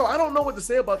try. So I don't know what to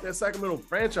say about that Sacramento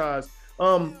franchise.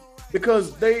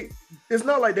 Because it's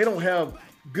not like they don't have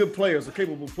good players or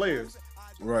capable players.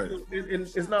 Right.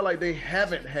 It's not like they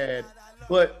haven't had,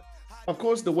 but of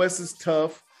course the West is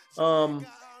tough. I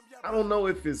don't know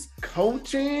if it's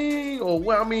coaching or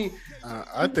what. I mean,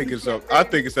 I think it's up. I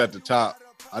think it's at the top.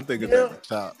 I think it's at the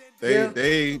top.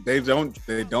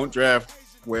 They don't draft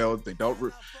well. They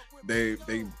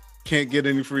can't get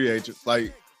any free agents.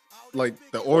 Like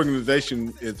the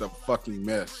organization is a fucking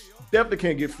mess. Definitely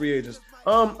can't get free agents.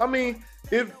 I mean,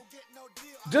 if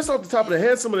just off the top of the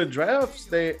head, some of the drafts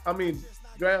your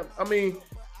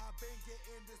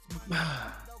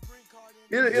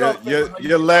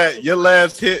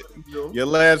last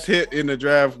hit in the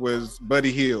draft was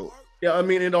Buddy Hield. Yeah, I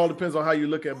mean, it all depends on how you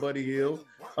look at Buddy Hield.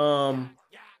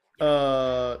 Because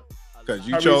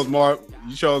you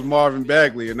chose Marvin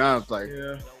Bagley, and I was like,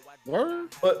 yeah.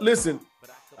 What? But listen,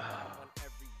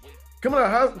 coming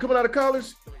out of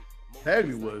college,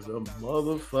 Bagley was a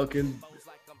motherfucking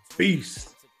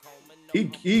beast.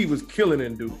 He was killing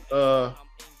it, dude.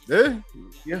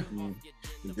 Yeah. And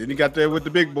then he got there with the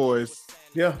big boys.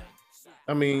 Yeah.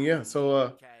 I mean, yeah.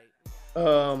 So,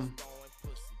 and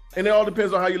it all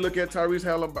depends on how you look at Tyrese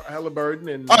Halliburton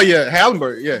and. Oh yeah,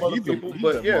 Halliburton.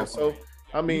 Yeah, So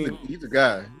I mean, he's a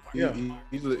guy. Yeah,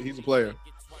 he's a player.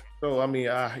 So I mean,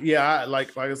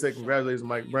 like I said, congratulations,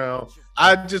 Mike Brown.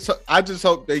 I just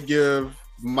hope they give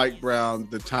Mike Brown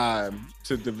the time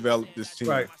to develop this team.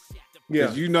 Right.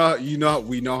 Yeah. We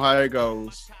know how it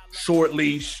goes. Short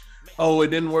leash. Oh, it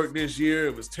didn't work this year.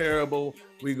 It was terrible.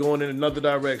 We going in another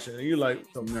direction. And you're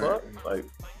like, the fuck? Like,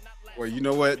 well, you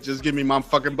know what? Just give me my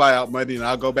fucking buyout money and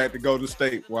I'll go back to Golden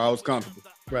State where I was comfortable.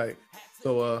 Right.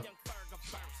 So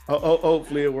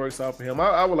hopefully it works out for him.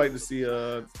 I would like to see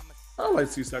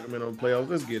Sacramento in the playoffs.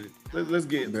 Let's get it. Let's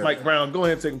get it. Mike Brown. Go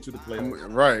ahead and take him to the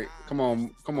playoffs. Right. Come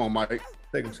on, Mike.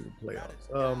 Take him to the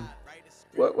playoffs.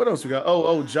 What else we got?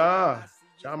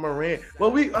 Ja Morant.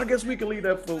 Well, I guess we can leave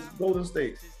that for Golden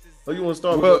State. So you want to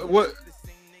start? What?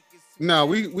 No,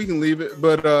 we can leave it.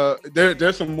 But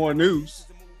there's some more news.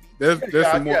 There's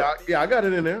some more. Yeah, I got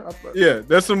it in there. Yeah,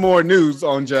 there's some more news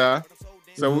on Ja.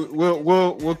 So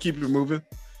we'll keep it moving.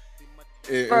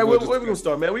 All right, where we gonna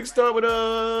start, man? We can start with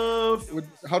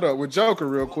with Joker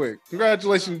real quick.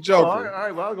 Congratulations, Joker. All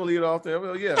right, well, I'm gonna leave it off there.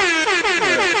 Well, yeah.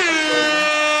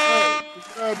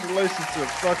 Congratulations to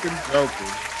fucking Joker.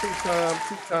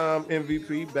 Two-time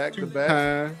MVP, back to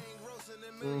back.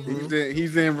 Mm-hmm.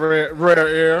 He's in rare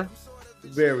air.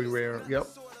 Very rare. Yep.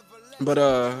 But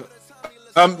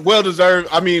well deserved.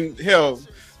 I mean, hell,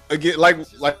 again, like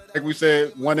we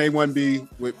said, 1A, 1B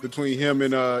between him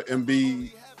and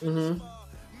Embiid. Mm-hmm.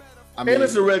 I mean, and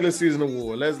it's a regular season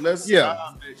award. Let's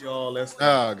stop it, y'all.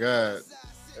 Oh God.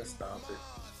 Let's stop it.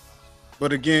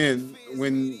 But again,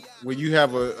 when you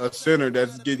have a center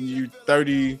that's getting you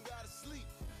 30,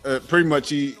 pretty much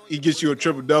he gets you a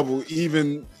triple double,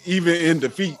 even in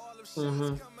defeat.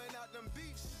 Mm-hmm.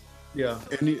 Yeah.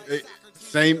 And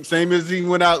same as he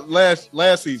went out last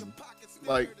season,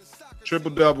 like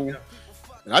triple double. Yeah.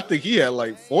 And I think he had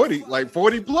like 40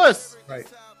 plus. Right.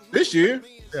 This year.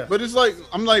 Yeah. But it's like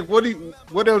I'm like, what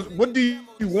else? What do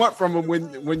you want from him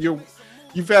when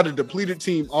you've had a depleted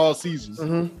team all season?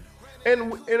 Mm-hmm.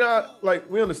 And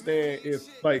we understand if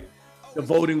like the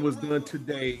voting was done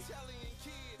today,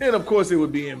 then of course it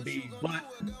would be Embiid. But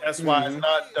that's why it's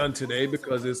not done today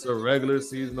because it's a regular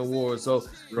season award. So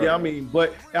yeah, I mean,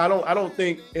 but I don't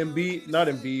think not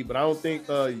Embiid, but I don't think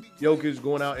Jokic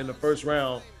going out in the first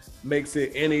round makes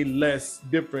it any less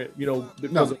different,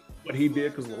 because of what he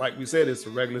did. Because like we said, it's a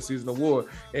regular season award,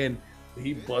 and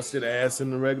he busted ass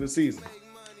in the regular season.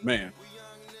 Man,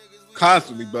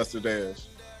 constantly busted ass.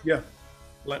 Yeah,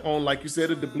 like you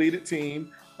said, a depleted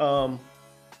team, and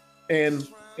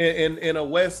in a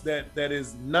West that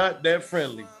is not that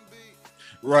friendly.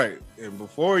 Right, and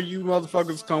before you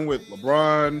motherfuckers come with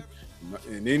LeBron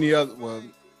and any other, well,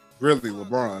 really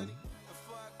LeBron,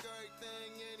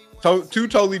 two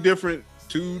totally different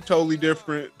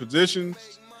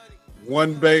positions.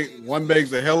 One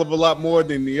begs a hell of a lot more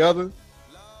than the other.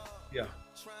 Yeah.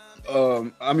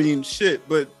 I mean, shit,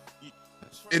 but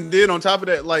and then on top of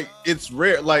that, like it's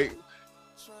rare, like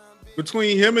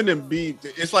between him and Embiid,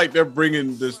 it's like they're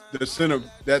bringing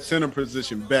the center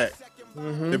position back.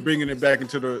 Mm-hmm. They're bringing it back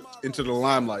into the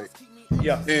limelight.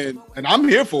 Yeah, and I'm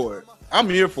here for it.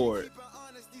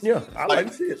 Yeah, I like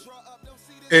to see it.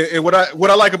 And what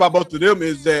I like about both of them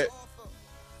is that,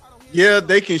 yeah,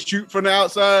 they can shoot from the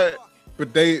outside,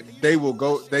 but they will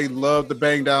go. They love to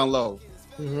bang down low.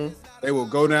 Mm-hmm. They will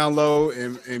go down low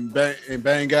and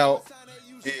bang out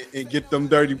and get them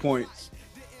dirty points.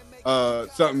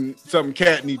 Something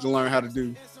Cat needs to learn how to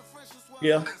do.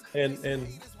 Yeah, and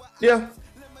yeah,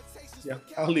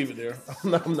 I'll leave it there. I'm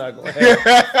not going to have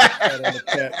that on the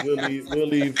Cat.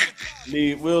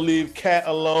 We'll leave Cat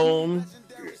alone.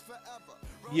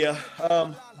 Yeah,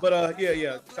 but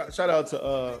yeah. Shout out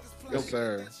to yes,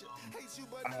 sir.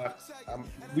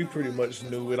 We pretty much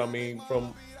knew it. I mean,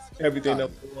 from everything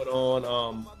that's going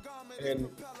on, and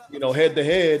you know, head to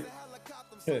head,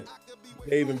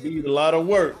 gave Embiid a lot of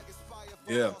work.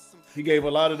 Yeah, he gave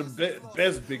a lot of the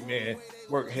best big man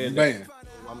work head to head.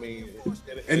 I mean,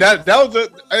 and that was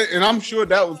and I'm sure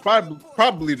that was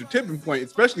probably the tipping point,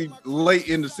 especially late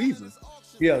in the season.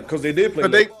 Yeah, because they did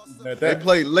play. They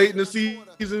played late in the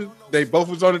season. They both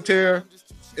was on the tear,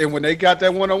 and when they got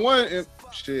that 1-on-1,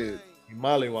 shit,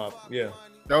 mollywop. Yeah,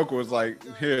 Joker was like,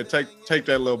 "Here, take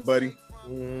that, little buddy."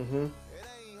 Mm-hmm.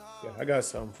 Yeah, I got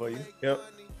something for you. Yep.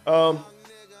 Where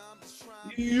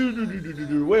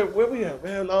we at,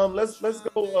 man? Let's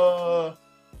go.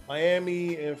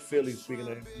 Miami and Philly. Speaking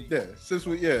of, since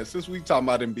we talking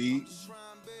about Embiid.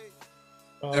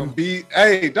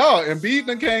 Embiid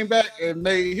then came back and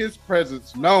made his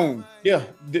presence known. Yeah.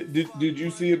 Did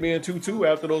you see it being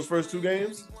 2-2 after those first two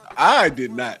games? I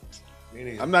did not.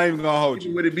 I'm not even gonna hold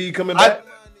you. Would it be coming back?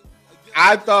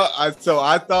 I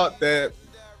thought that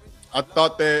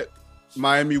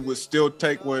Miami would still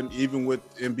take one even with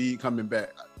Embiid coming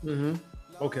back. Mm-hmm.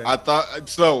 Okay. I thought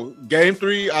so. Game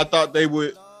 3, I thought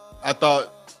the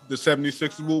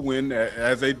 76ers would win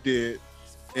as they did,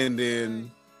 and then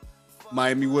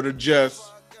Miami would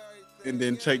adjust and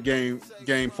then take game 4.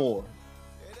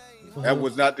 Mm-hmm. That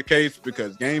was not the case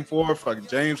because game 4, fucking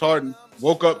James Harden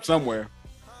woke up somewhere.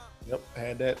 Yep,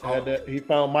 had that. He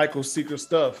found Michael's secret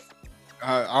stuff.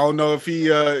 I don't know if he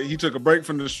took a break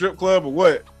from the strip club or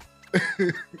what,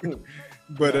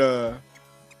 but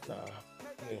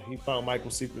he found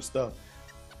Michael's secret stuff.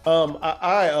 So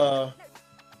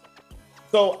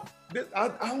I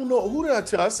don't know, who did I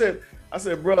tell? I said,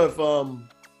 bro, if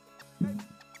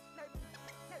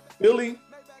Philly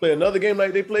play another game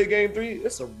like they played game 3,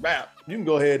 it's a wrap. You can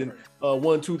go ahead and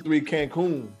 1-2-3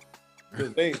 Cancun.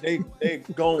 They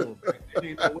gone.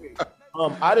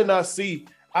 I did not see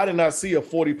a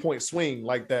 40-point swing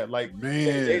like that. Like,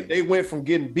 man, they went from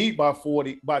getting beat by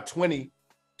 20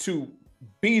 to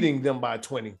beating them by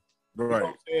 20.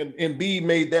 Right. And Embiid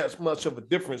made that much of a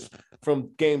difference from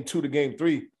game 2 to game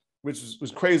 3, which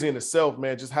was crazy in itself,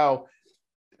 man. Just how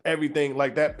everything,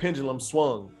 like that pendulum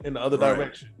swung in the other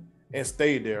direction and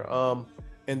stayed there.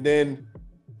 And then,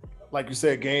 like you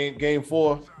said, game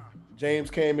 4,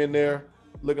 James came in there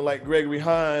looking like Gregory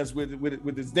Hines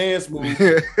with his dance moves,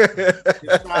 his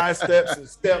side steps and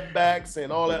step backs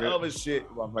and all that other shit.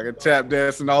 Like a tap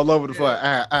dancing all over the floor.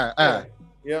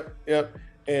 Yep.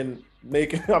 And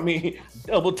making,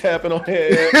 double tapping on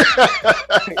head.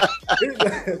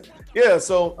 Yeah.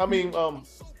 So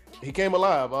he came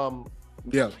alive.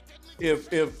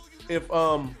 If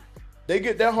they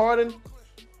get that Harden,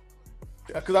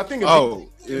 because I think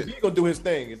he's gonna do his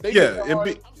thing. If they get that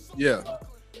Harden,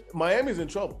 Miami's in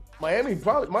trouble. Miami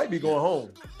probably might be going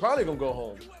home. Probably gonna go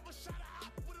home.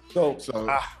 So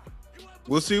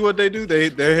we'll see what they do.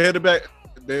 They're headed back.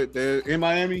 They're in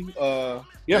Miami. In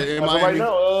Miami right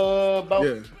now.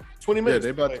 About 20 minutes.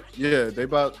 They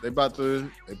about to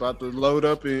load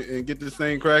up and get this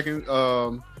thing cracking.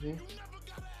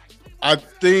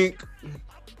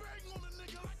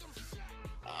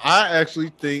 I actually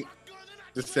think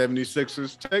the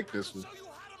 76ers take this one.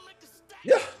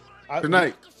 Yeah.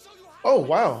 Tonight. Oh,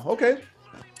 wow. Okay.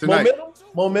 Tonight.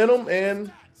 Momentum,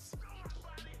 and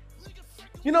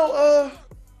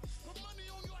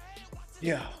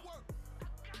Yeah.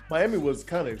 Miami was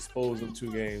kind of exposed in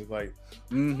 2 games, like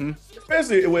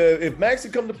especially if Maxey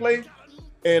come to play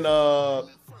and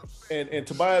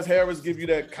Tobias Harris give you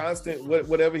that constant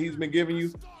whatever he's been giving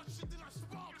you.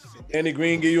 Danny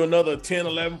Green give you another 10,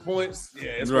 11 points.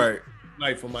 Yeah, it's right.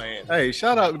 Night for Miami. Hey,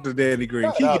 shout out to Danny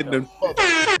Green. Keep getting them.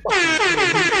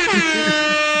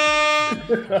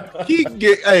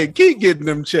 keep getting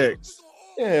them checks.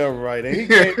 Yeah, right.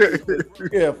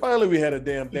 And finally we had a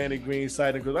damn Danny Green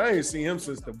sighting because I ain't seen him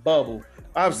since the bubble.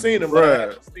 I've seen him, but I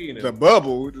haven't seen him. The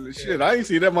bubble? Shit, I ain't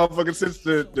seen that motherfucker since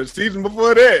the season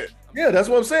before that. Yeah, that's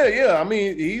what I'm saying. Yeah, I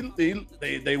mean,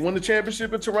 they won the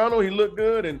championship in Toronto. He looked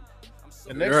good, and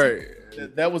the next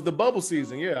season, that was the bubble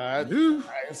season. Yeah, I ain't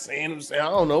seen him say I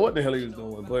don't know what the hell he was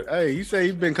doing, but hey, he said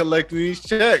he's been collecting these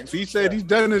checks. He said he's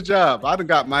done his job. I done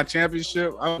got my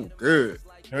championship. I'm good.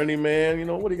 Journeyman, you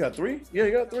know what? He got 3. Yeah,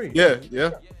 he got 3. Yeah.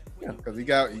 Because he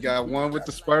got one with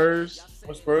the Spurs.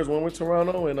 One Spurs, one with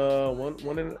Toronto, and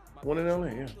one in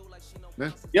LA.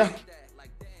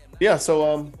 Yeah.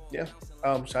 So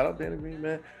shout out Danny Green,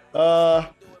 man.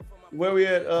 Where we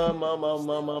at?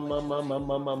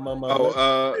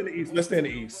 Let's stay in the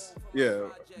East. Yeah,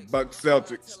 Bucks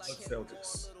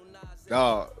Celtics.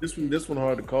 Dog. This one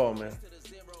hard to call, man.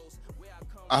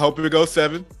 I hope it goes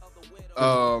 7.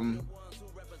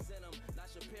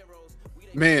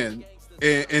 Man,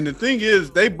 and the thing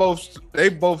is, they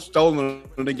both stolen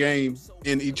the game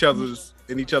in each other's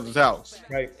house.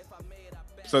 Right.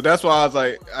 So that's why I was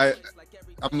like,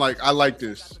 I'm like, I like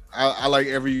this. I like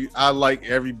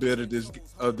every bit of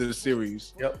this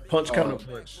series. Yep. Punch counter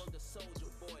punch.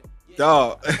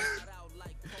 Dog.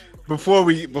 before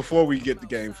we get to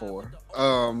game 4,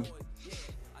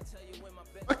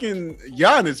 fucking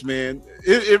Giannis, man.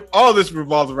 It all this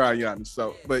revolves around Giannis.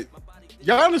 So, but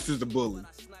Giannis is a bully.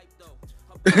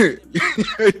 that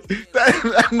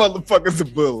motherfucker's a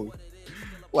bully.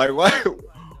 Like, why?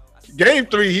 Game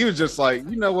 3, he was just like,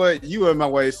 you know what? You are in my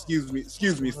way. Excuse me,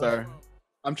 sir.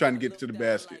 I'm trying to get to the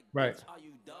basket. Right.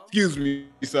 Excuse me,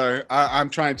 sir. I'm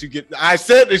trying to get. I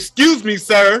said, excuse me,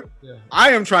 sir. Yeah.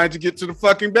 I am trying to get to the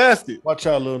fucking basket. Watch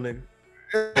out, little nigga.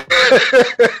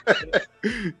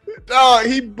 Dog,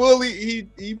 he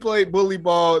played bully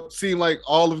ball. Seemed like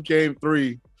all of game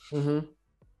 3. Mm-hmm.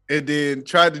 And then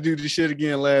tried to do the shit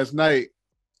again last night,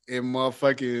 and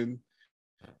motherfucking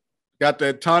got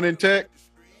that taunting tech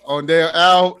on there,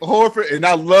 Al Horford, and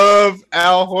I love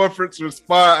Al Horford's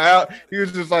response. He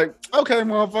was just like, "Okay,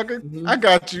 motherfucker, I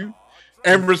got you,"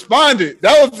 and responded.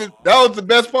 That was the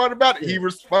best part about it. He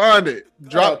responded,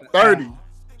 dropped 30.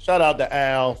 Shout out to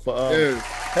Al for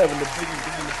having the biggest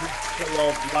show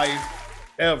off life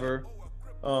ever.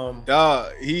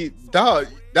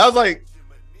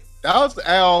 That was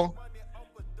Al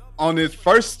on his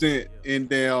first stint in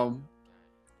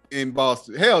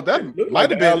Boston. Hell, that might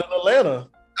have been Al in Atlanta.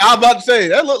 I was about to say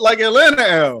that looked like Atlanta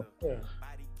Al. Yeah.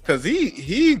 Cause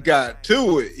he got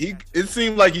to it. It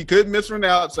seemed like he couldn't miss from the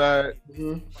outside.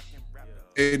 Mm-hmm.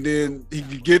 And then he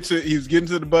was getting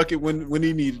to the bucket when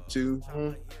he needed to.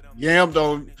 Mm-hmm. Yammed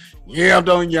on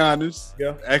Giannis.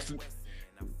 Yeah. Actually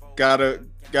got a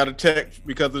tech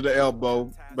because of the elbow,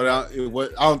 but I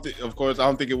don't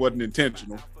think it wasn't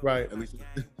intentional. Right. At least.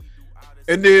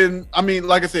 And then, I mean,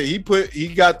 like I said, he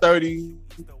got 30.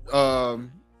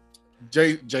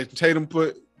 Jason Tatum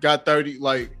got 30.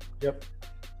 Like, yep.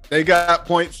 They got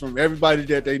points from everybody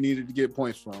that they needed to get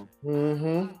points from.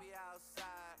 Mm-hmm.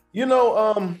 You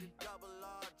know,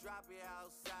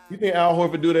 you think Al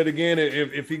Horford do that again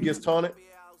if he gets taunted?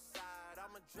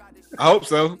 I hope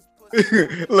so.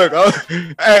 Look,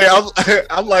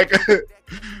 I'm like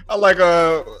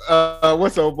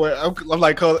what's up, boy? I'm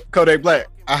like Kodak Black.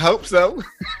 I hope so.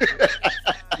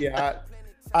 Yeah,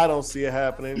 I don't see it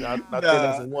happening. I think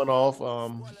that's a one-off.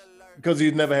 Because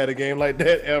he's never had a game like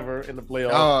that ever in the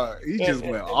playoffs. He just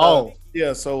went off.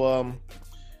 Yeah, so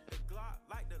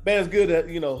man, it's good that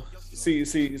see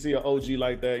an OG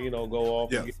like that go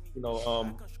off. Yeah.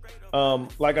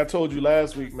 And like I told you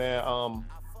last week, man.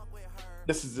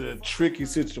 This is a tricky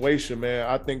situation, man.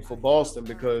 I think for Boston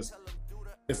because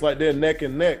it's like they're neck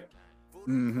and neck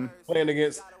playing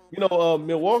against.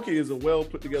 Milwaukee is a well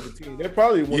put together team. They're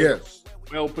probably one of the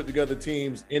well put together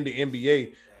teams in the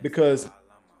NBA because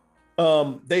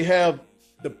they have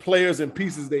the players and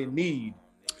pieces they need.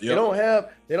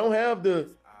 Yep. They don't have the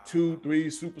 2-3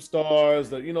 superstars.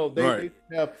 That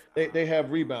they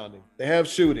have rebounding, they have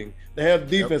shooting, they have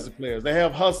defensive players, they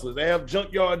have hustlers, they have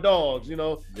junkyard dogs.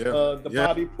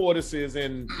 Bobby Portises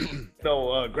and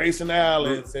Grayson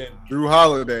Allens and Drew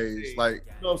Holidays, like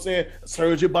you know what I'm saying,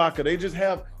 Serge Ibaka. They just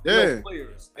have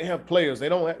players. They have players. They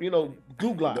don't have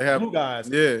glue guys.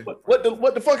 Yeah. What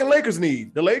the fucking Lakers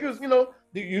need? The Lakers,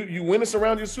 you win us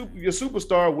around your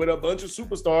superstar with a bunch of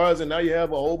superstars, and now you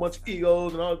have a whole bunch of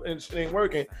egos and shit ain't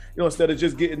working. Instead of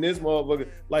just getting this motherfucker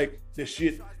like the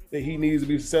shit that he needs to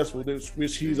be successful,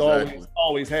 which he's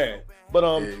always had. But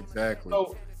exactly.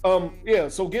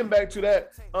 So getting back to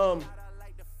that, I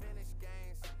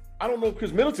don't know if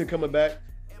Chris Middleton coming back,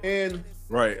 and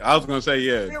right. I was gonna say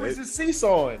there was this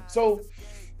seesawing. So,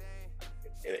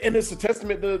 and it's a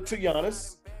testament to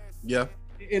Giannis. Yeah.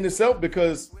 In itself,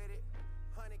 because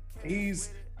he's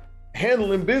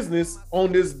handling business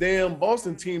on this damn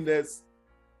Boston team that's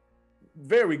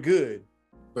very good.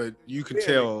 But you can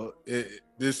tell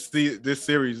this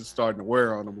series is starting to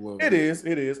wear on him a little bit.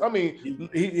 It is. I mean,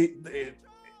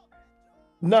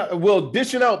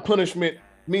 dishing out punishment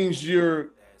means you're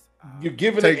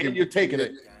giving it and you're taking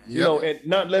it. And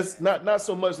not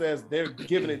so much as they're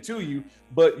giving it to you,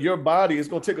 but your body is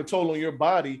gonna take a toll on your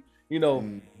body.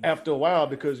 After a while,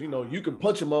 because you can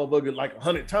punch a motherfucker like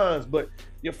 100 times, but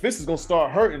your fist is gonna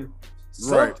start hurting.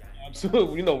 Right. So,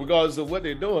 regardless of what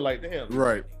they're doing, like damn.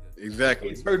 Right. Exactly.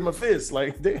 It's hurting my fist,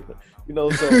 like damn.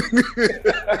 But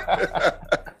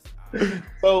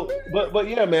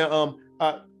yeah, man.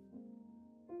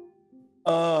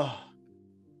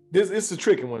 This is a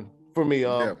tricky one for me.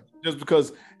 Just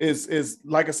because it's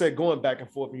like I said, going back and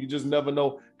forth, and you just never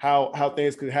know how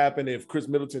things could happen if Chris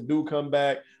Middleton do come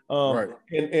back. Right.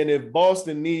 And if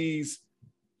Boston needs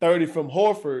 30 from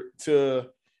Horford to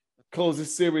close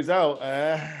this series out,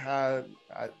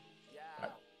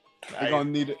 they're gonna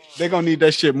need it. They're gonna need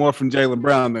that shit more from Jaylen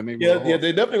Brown than they will. Yeah,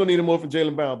 they're definitely gonna need it more from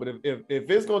Jaylen Brown. But if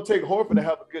it's gonna take Horford to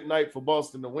have a good night for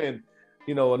Boston to win,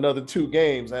 another 2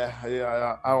 games,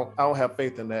 I don't have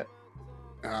faith in that.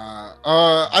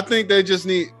 I think they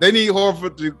need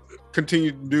Horford to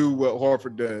continue to do what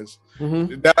Horford does.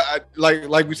 Mm-hmm. That,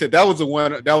 like we said, that was a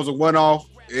one-off,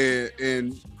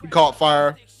 and he caught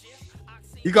fire.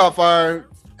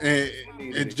 And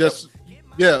it just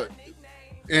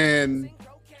and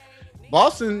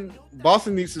Boston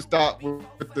needs to stop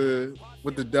with the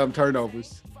dumb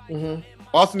turnovers. Mm-hmm.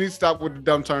 Boston needs to stop with the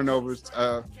dumb turnovers.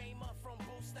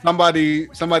 Somebody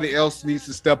else needs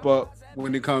to step up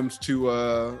when it comes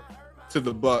to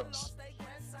the Bucks.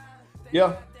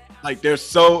 Yeah. Like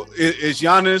it's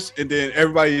Giannis, and then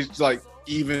everybody's like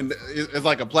even. It's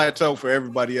like a plateau for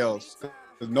everybody else.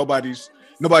 Nobody's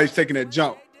taking that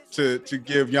jump to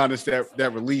give Giannis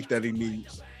that relief that he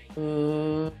needs.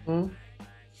 Mm-hmm.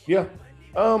 Yeah.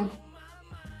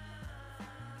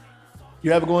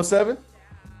 You have it going 7?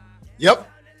 Yep,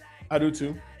 I do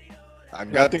too. I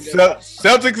got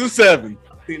Celtics and 7.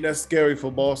 I think that's scary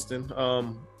for Boston.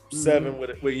 7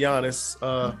 with Giannis.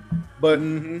 But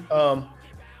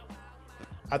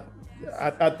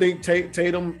I think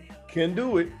Tatum can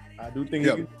do it. I do think he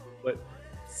can do it, but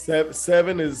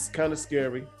 7 is kind of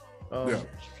scary. For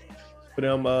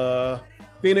them.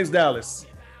 Phoenix, Dallas.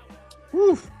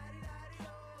 Whew.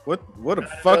 What a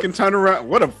fucking turnaround!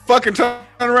 What a fucking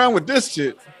turnaround with this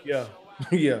shit. Yeah,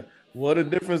 yeah. What a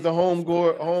difference the home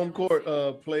court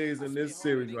plays in this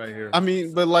series right here. I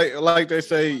mean, but like they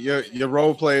say, your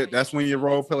role player. That's when your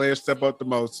role players step up the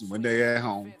most, when they at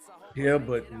home. Yeah,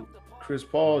 but Chris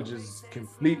Paul just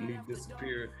completely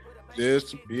disappeared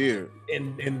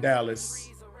in Dallas.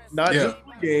 Not just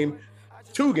 1 game,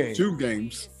 2 games. 2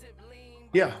 games.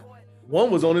 Yeah,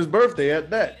 one was on his birthday at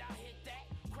that.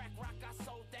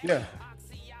 Yeah.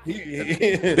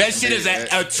 That shit is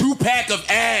a 2-pack of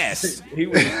ass. He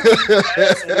was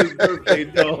ass on his birthday,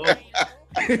 dog.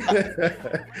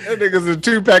 That nigga's a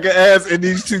 2-pack of ass in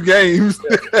these 2 games.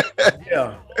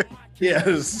 Yeah.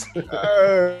 Yes.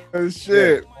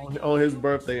 Shit. Yeah, on his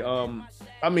birthday. I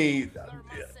mean,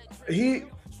 I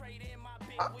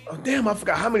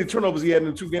forgot how many turnovers he had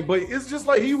in the 2 games, but it's just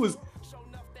like he was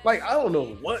like, I don't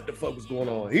know what the fuck was going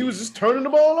on. He was just turning the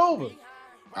ball over.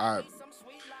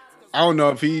 I don't know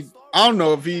if he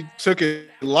took it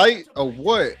light or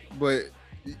what, but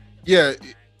yeah,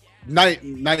 night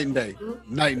and day.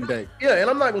 Yeah, and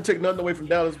I'm not gonna take nothing away from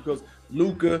Dallas because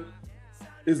Luka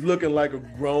is looking like a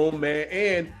grown man,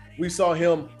 and we saw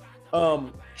him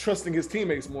trusting his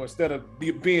teammates more instead of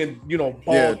being,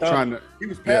 ball down. He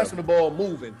was passing the ball,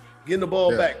 moving, getting the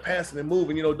ball back, passing and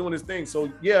moving, doing his thing. So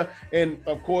yeah, and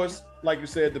of course, like you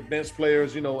said, the bench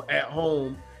players, at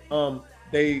home,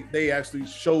 they actually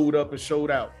showed up and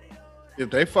showed out. If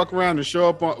they fuck around and show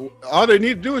up on, all they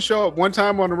need to do is show up one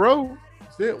time on the road.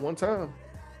 That's it, one time.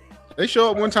 They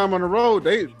show up one time on the road.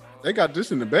 They got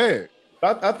this in the bag.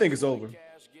 I think it's over.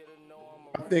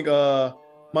 I think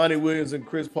Monty Williams and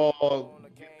Chris Paul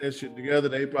get that shit together.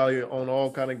 They probably on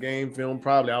all kind of game film.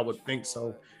 Probably, I would think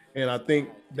so. And I think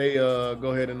they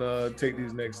go ahead and take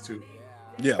these next two.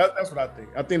 Yeah, that's what I think.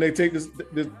 I think they take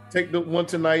take the one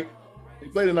tonight. They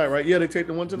play tonight, right? Yeah, they take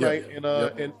the one tonight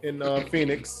in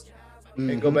Phoenix,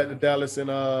 and go back to Dallas and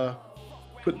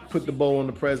put the bow on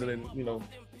the president. You know.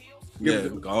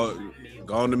 Go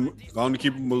on to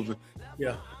keep it moving.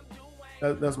 Yeah,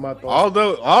 that's my thought.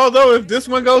 Although if this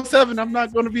one goes 7, I'm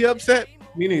not going to be upset.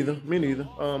 Me neither.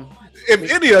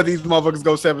 If any of these motherfuckers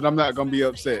go 7, I'm not going to be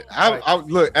upset. I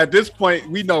look, at this point,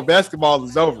 we know basketball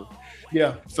is over.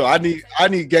 Yeah. So I need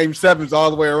game 7s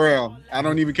all the way around. I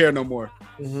don't even care no more.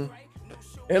 Mm-hmm.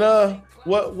 And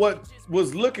what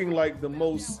was looking like the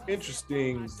most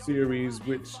interesting series,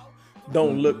 which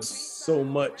don't look so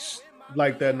much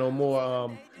like that no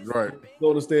more. Right.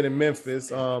 Golden State and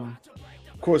Memphis. Of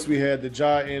course, we had the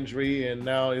jaw injury, and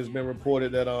now it's been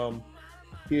reported that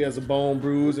he has a bone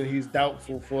bruise and he's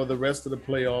doubtful for the rest of the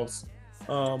playoffs.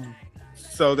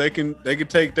 So they can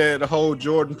take the whole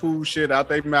Jordan Poole shit out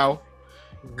their mouth,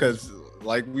 because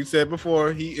like we said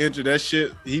before, he injured that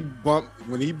shit.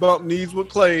 When he bumped knees with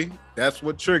Clay. That's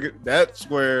what triggered. That's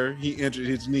where he injured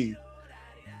his knee.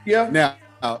 Yeah. Now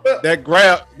that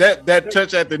grab, that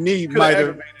touch at the knee might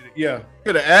have. Yeah,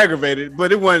 could have aggravated, but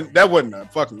that wasn't a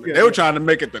fucking. They were trying to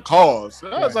make it the cause. So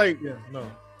I was like,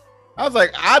 I was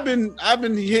like, I've been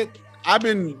hit, I've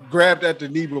been grabbed at the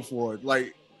knee before.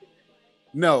 Like,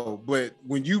 no, but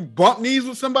when you bump knees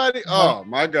with somebody, oh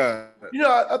my god. You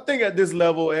know, I think at this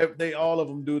level, all of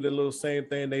them do the little same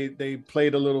thing. They play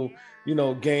the little,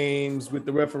 games with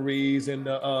the referees and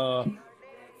the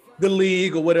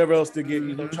league or whatever else to get,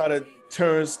 try to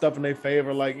turn stuff in their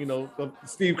favor. Like,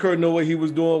 Steve Kerr knew what he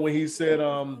was doing when he said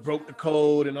broke the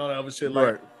code and all that other shit.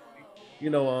 Like,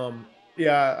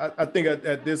 I think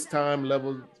at this time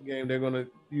level game, they're going to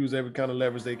use every kind of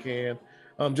leverage they can.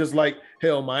 Just like,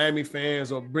 hell, Miami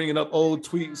fans are bringing up old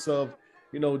tweets of,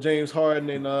 James Harden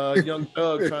and Young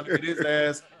Thug trying to get his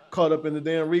ass caught up in the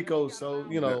damn RICO. So,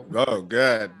 Oh,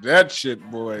 God, that shit,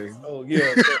 boy. Oh,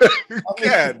 yeah.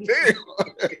 God damn.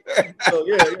 So,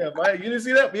 yeah. You didn't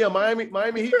see that? Yeah, Miami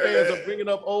Heat fans are bringing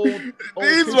up old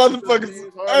these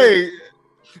motherfuckers.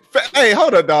 Hey,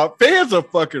 hold on, dog. Fans are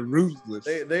fucking ruthless.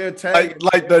 They're tagging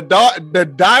like the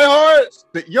diehards.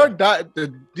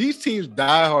 These teams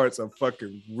diehards are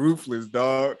fucking ruthless,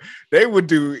 dog. They would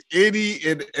do any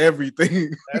and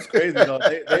everything. That's crazy, dog.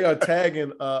 They are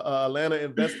tagging Atlanta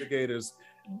investigators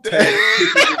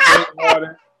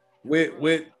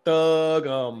with Thug,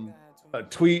 a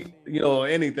tweet,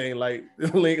 anything like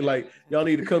y'all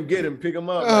need to come get him, pick him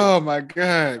up. Oh my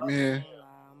god, man.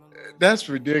 That's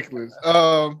ridiculous.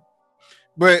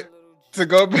 But to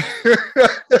go back,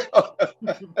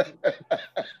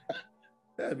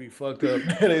 that'd be fucked up.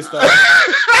 They start.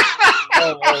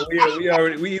 We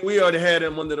already had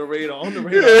him under the radar. On the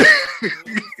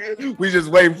radar. we just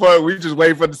waiting for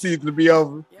the season to be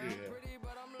over.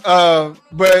 Yeah.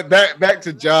 But back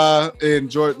to Ja and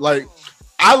Jordan. Like,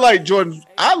 I like Jordan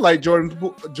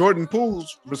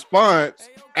Poole's response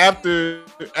after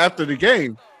the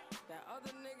game.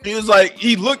 He was like,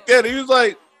 he looked at it. He was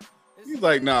like,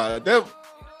 nah, that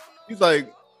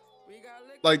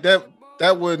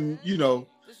wouldn't,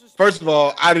 first of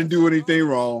all, I didn't do anything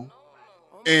wrong.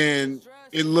 And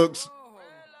it looks,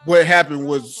 what happened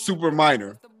was super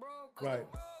minor. Right.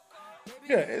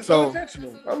 Yeah, it's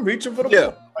unintentional. I'm reaching for the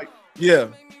ball. Like, yeah.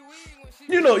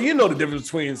 You know the difference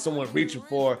between someone reaching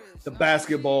for the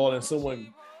basketball and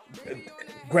someone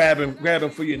grabbing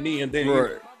for your knee and then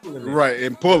right,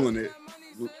 and pulling it.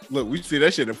 Look, we see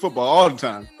that shit in football all the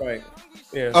time. Right.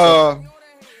 Yeah.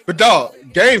 But dog,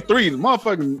 game 3, the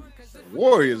motherfucking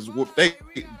Warriors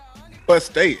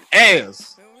bust they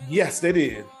ass. Yes, they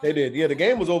did. Yeah, the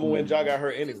game was over when Ja got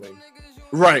hurt anyway.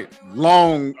 Right.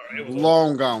 Long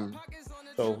gone.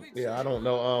 So yeah, I don't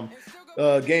know.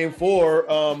 Game 4,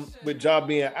 with Ja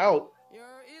being out,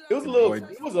 it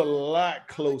was a lot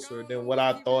closer than what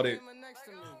I thought it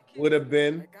would have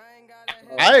been.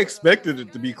 I expected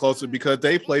it to be closer because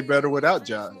they play better without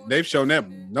Ja. They've shown that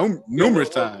numerous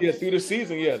times. Yeah, through the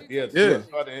season. Yeah.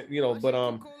 But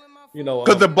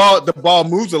because the ball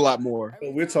moves a lot more.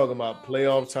 We're talking about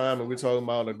playoff time, and we're talking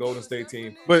about a Golden State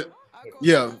team. But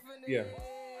yeah.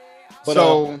 But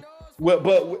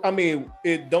I mean,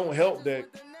 it don't help that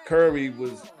Curry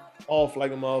was off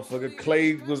like a motherfucker.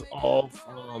 Clay was off.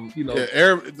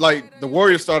 Like the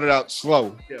Warriors started out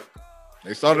slow. Yeah,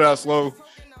 they started out slow,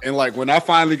 and like when I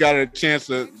finally got a chance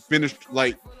to finish,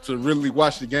 like to really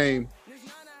watch the game,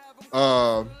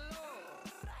 I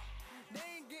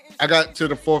got to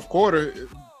the fourth quarter,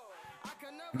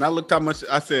 and I looked how much.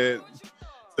 I said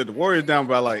the Warriors down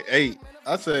by like 8.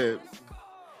 I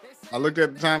looked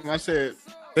at the time. I said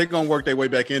they're gonna work their way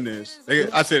back in this.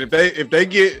 I said if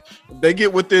they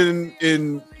get within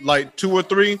in like 2 or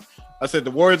 3, I said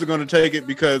the Warriors are gonna take it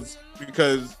because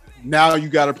now you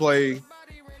gotta play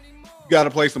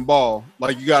some ball.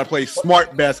 Like you gotta play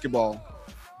smart basketball.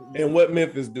 And what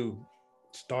Memphis do?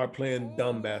 Start playing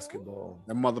dumb basketball.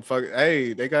 That motherfucker.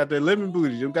 Hey, they got their living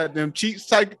booty. Them got them cheeks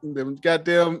tight. Them got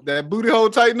them that booty hole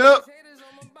tighten up.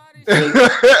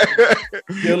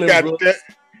 Dylan Brooks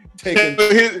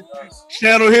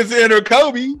channel his inner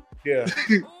Kobe. Yeah.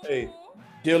 Hey,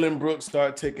 Dylan Brooks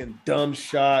start taking dumb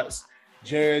shots.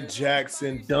 Jared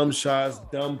Jackson, dumb shots,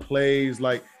 dumb plays.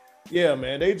 Like, yeah,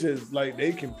 man, they just like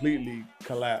they completely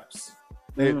collapse.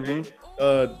 Them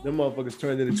motherfuckers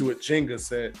turned it into a Jenga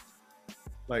set.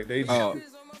 Like they just,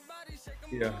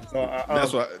 yeah. So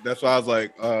that's why I was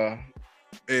like,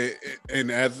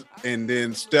 and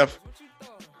then Steph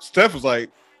was like,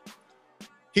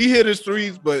 he hit his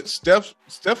threes, but Steph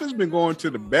has been going to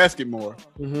the basket more,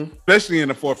 especially in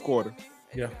the fourth quarter.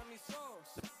 Yeah.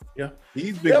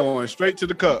 He's been going straight to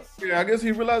the cup. Yeah, I guess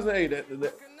he realized, hey,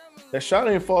 that shot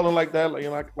ain't falling like that.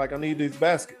 Like I need these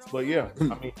baskets. But yeah,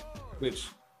 I mean, which,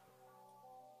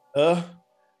 I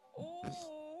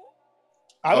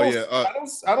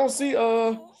don't see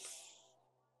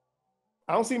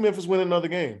Memphis winning another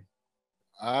game.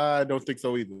 I don't think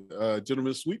so either.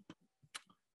 Gentlemen sweep.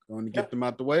 Going to get them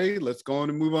out the way. Let's go on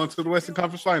and move on to the Western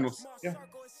Conference Finals. Yeah,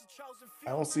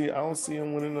 I don't see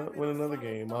him winning another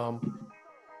game.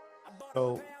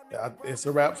 So it's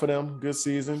a wrap for them. Good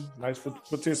season. Nice for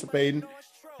participating.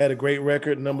 Had a great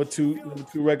record, number two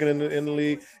record in the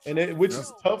league, and which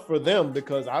is tough for them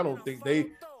because I don't think they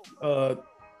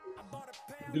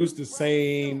produced the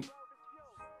same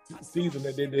season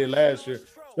that they did last year,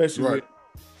 especially with.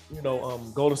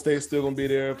 Golden State's still gonna be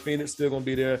there. Phoenix still gonna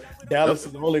be there. Dallas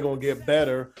is only gonna get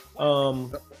better.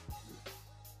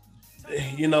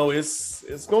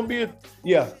 It's gonna be I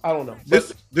don't know.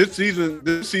 This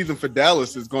season for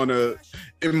Dallas is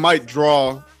it might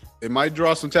draw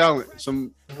some talent.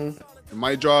 It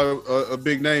might draw a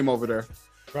big name over there.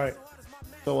 Right.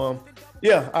 So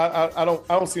I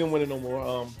don't see them winning no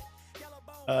more.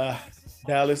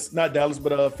 Not Dallas,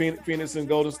 but Phoenix and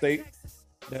Golden State.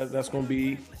 That's gonna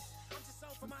be.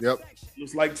 Yep.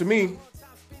 Looks like to me.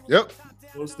 Yep.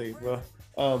 Golden State, bro.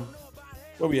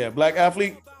 Where we at? Black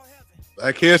athlete.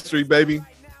 Black history, baby.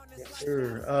 Yes,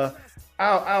 sir.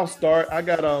 I'll start. I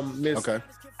got Miss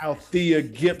Althea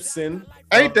Gibson.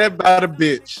 Ain't that about a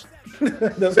bitch?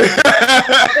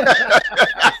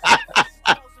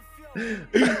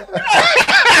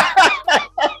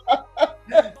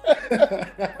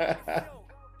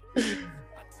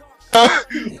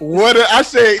 I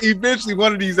said eventually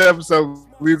one of these episodes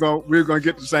we're gonna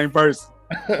get the same person.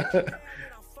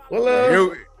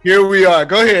 Well, here we are.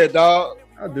 Go ahead, dog.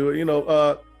 I'll do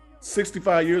it.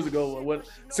 65 years ago,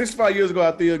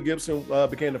 Althea Gibson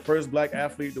became the first black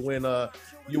athlete to win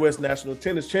U.S. National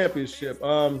Tennis Championship.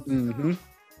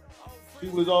 She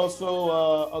was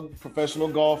also a professional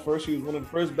golfer. She was one of the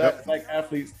first black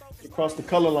athletes to cross the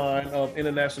color line of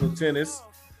international tennis.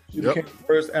 She became the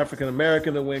first African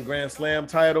American to win Grand Slam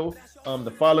title.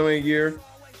 The following year,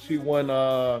 she won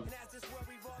both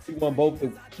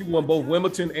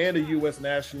Wimbledon and the U.S.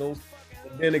 Nationals.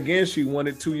 And then again, she won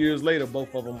it 2 years later,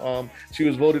 both of them. She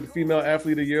was voted the Female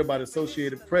Athlete of the Year by the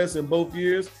Associated Press in both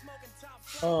years.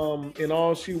 In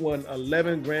all, she won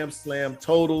 11 Grand Slam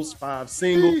totals, 5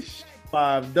 singles,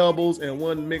 5 doubles, and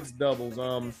 1 mixed doubles.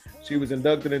 She was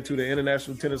inducted into the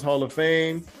International Tennis Hall of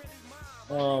Fame.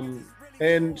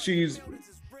 And she's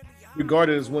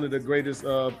regarded as one of the greatest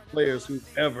players who've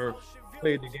ever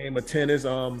played the game of tennis.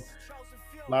 A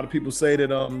lot of people say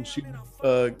that she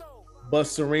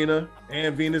bust Serena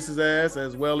and Venus's ass,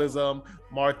 as well as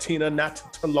Martina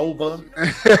Navratilova.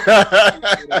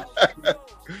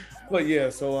 But yeah,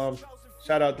 so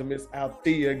shout out to Miss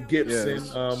Althea Gibson.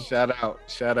 Yes. Shout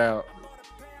out.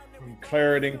 From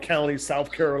Clarendon County,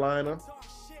 South Carolina.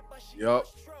 Yep.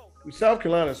 South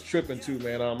Carolina's tripping too,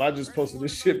 man. I just posted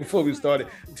this shit before we started.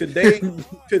 Today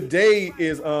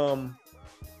is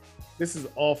this is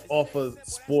off a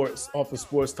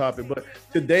sports topic, but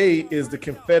today is the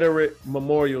Confederate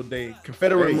Memorial Day.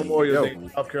 Day in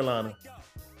South Carolina.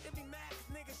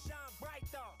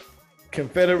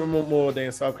 Confederate Memorial Day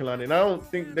in South Carolina, and I don't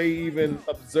think they even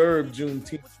observed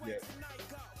Juneteenth yet.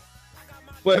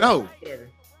 But no, whatever.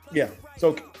 Yeah.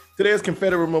 So today is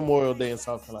Confederate Memorial Day in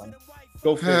South Carolina.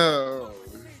 Go figure.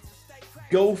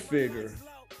 Go figure.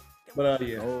 But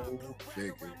yeah. Go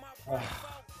figure.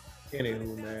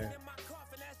 Anywho, man.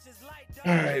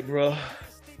 All right, bro.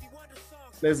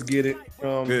 Let's get it.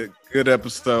 Good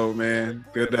episode, man.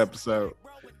 Good episode.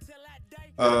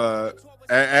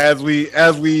 As we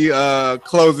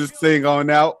close this thing on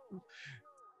out,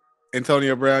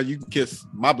 Antonio Brown, you can kiss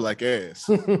my black ass.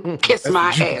 Kiss my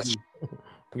ass.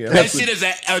 Yeah, that shit is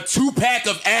a 2-pack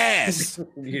of ass.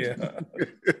 Yeah.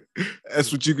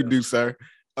 That's what you can do, sir.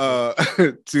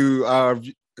 To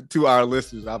our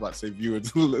listeners, I'm about to say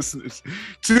viewers, listeners.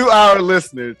 To our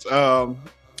listeners,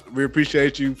 we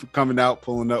appreciate you for coming out,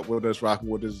 pulling up with us, rocking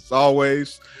with us as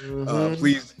always.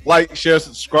 Please like, share,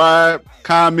 subscribe,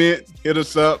 comment, hit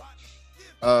us up.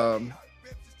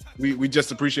 We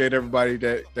just appreciate everybody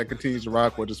that continues to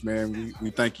rock with us, man. We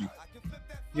thank you.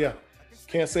 Yeah.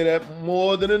 Can't say that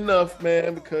more than enough,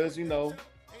 man, because, you know,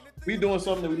 we doing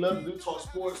something that we love to do, talk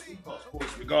sports. We talk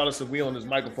sports regardless if we on this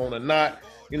microphone or not,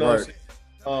 you know what I'm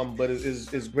saying? But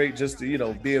it's great just to, you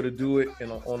know, be able to do it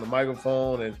on the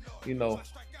microphone and, you know,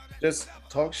 just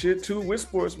talk shit too with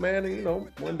sports, man. And, you know,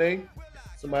 one day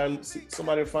somebody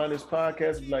will find this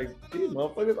podcast and be like, these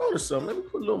motherfuckers order something. Let me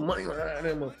put a little money behind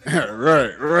them.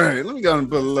 Right. Let me go and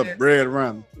put a little bread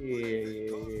around.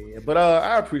 Yeah. But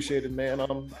I appreciate it, man.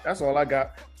 That's all I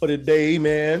got for today,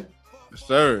 man.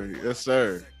 Yes,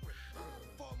 sir.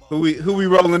 Who we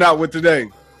rolling out with today?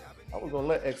 I was gonna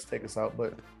let X take us out,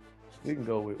 but we can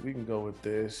go with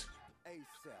this.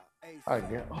 I was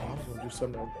gonna do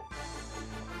something else.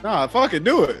 Nah, fuck it,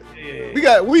 do it.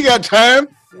 Yeah. We got time.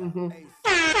 Mm-hmm.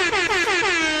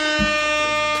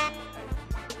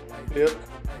 Yep.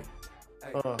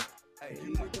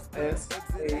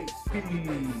 S-A-P.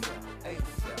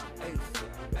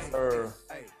 Sir.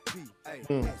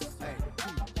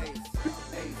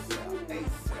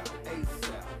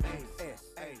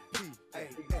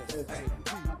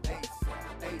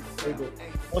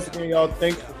 Once again, y'all,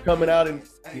 thanks for coming out and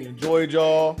we enjoyed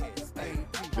y'all.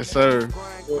 Yes, sir.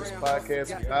 Sports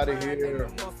podcast, we out of here.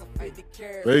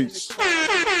 Peace.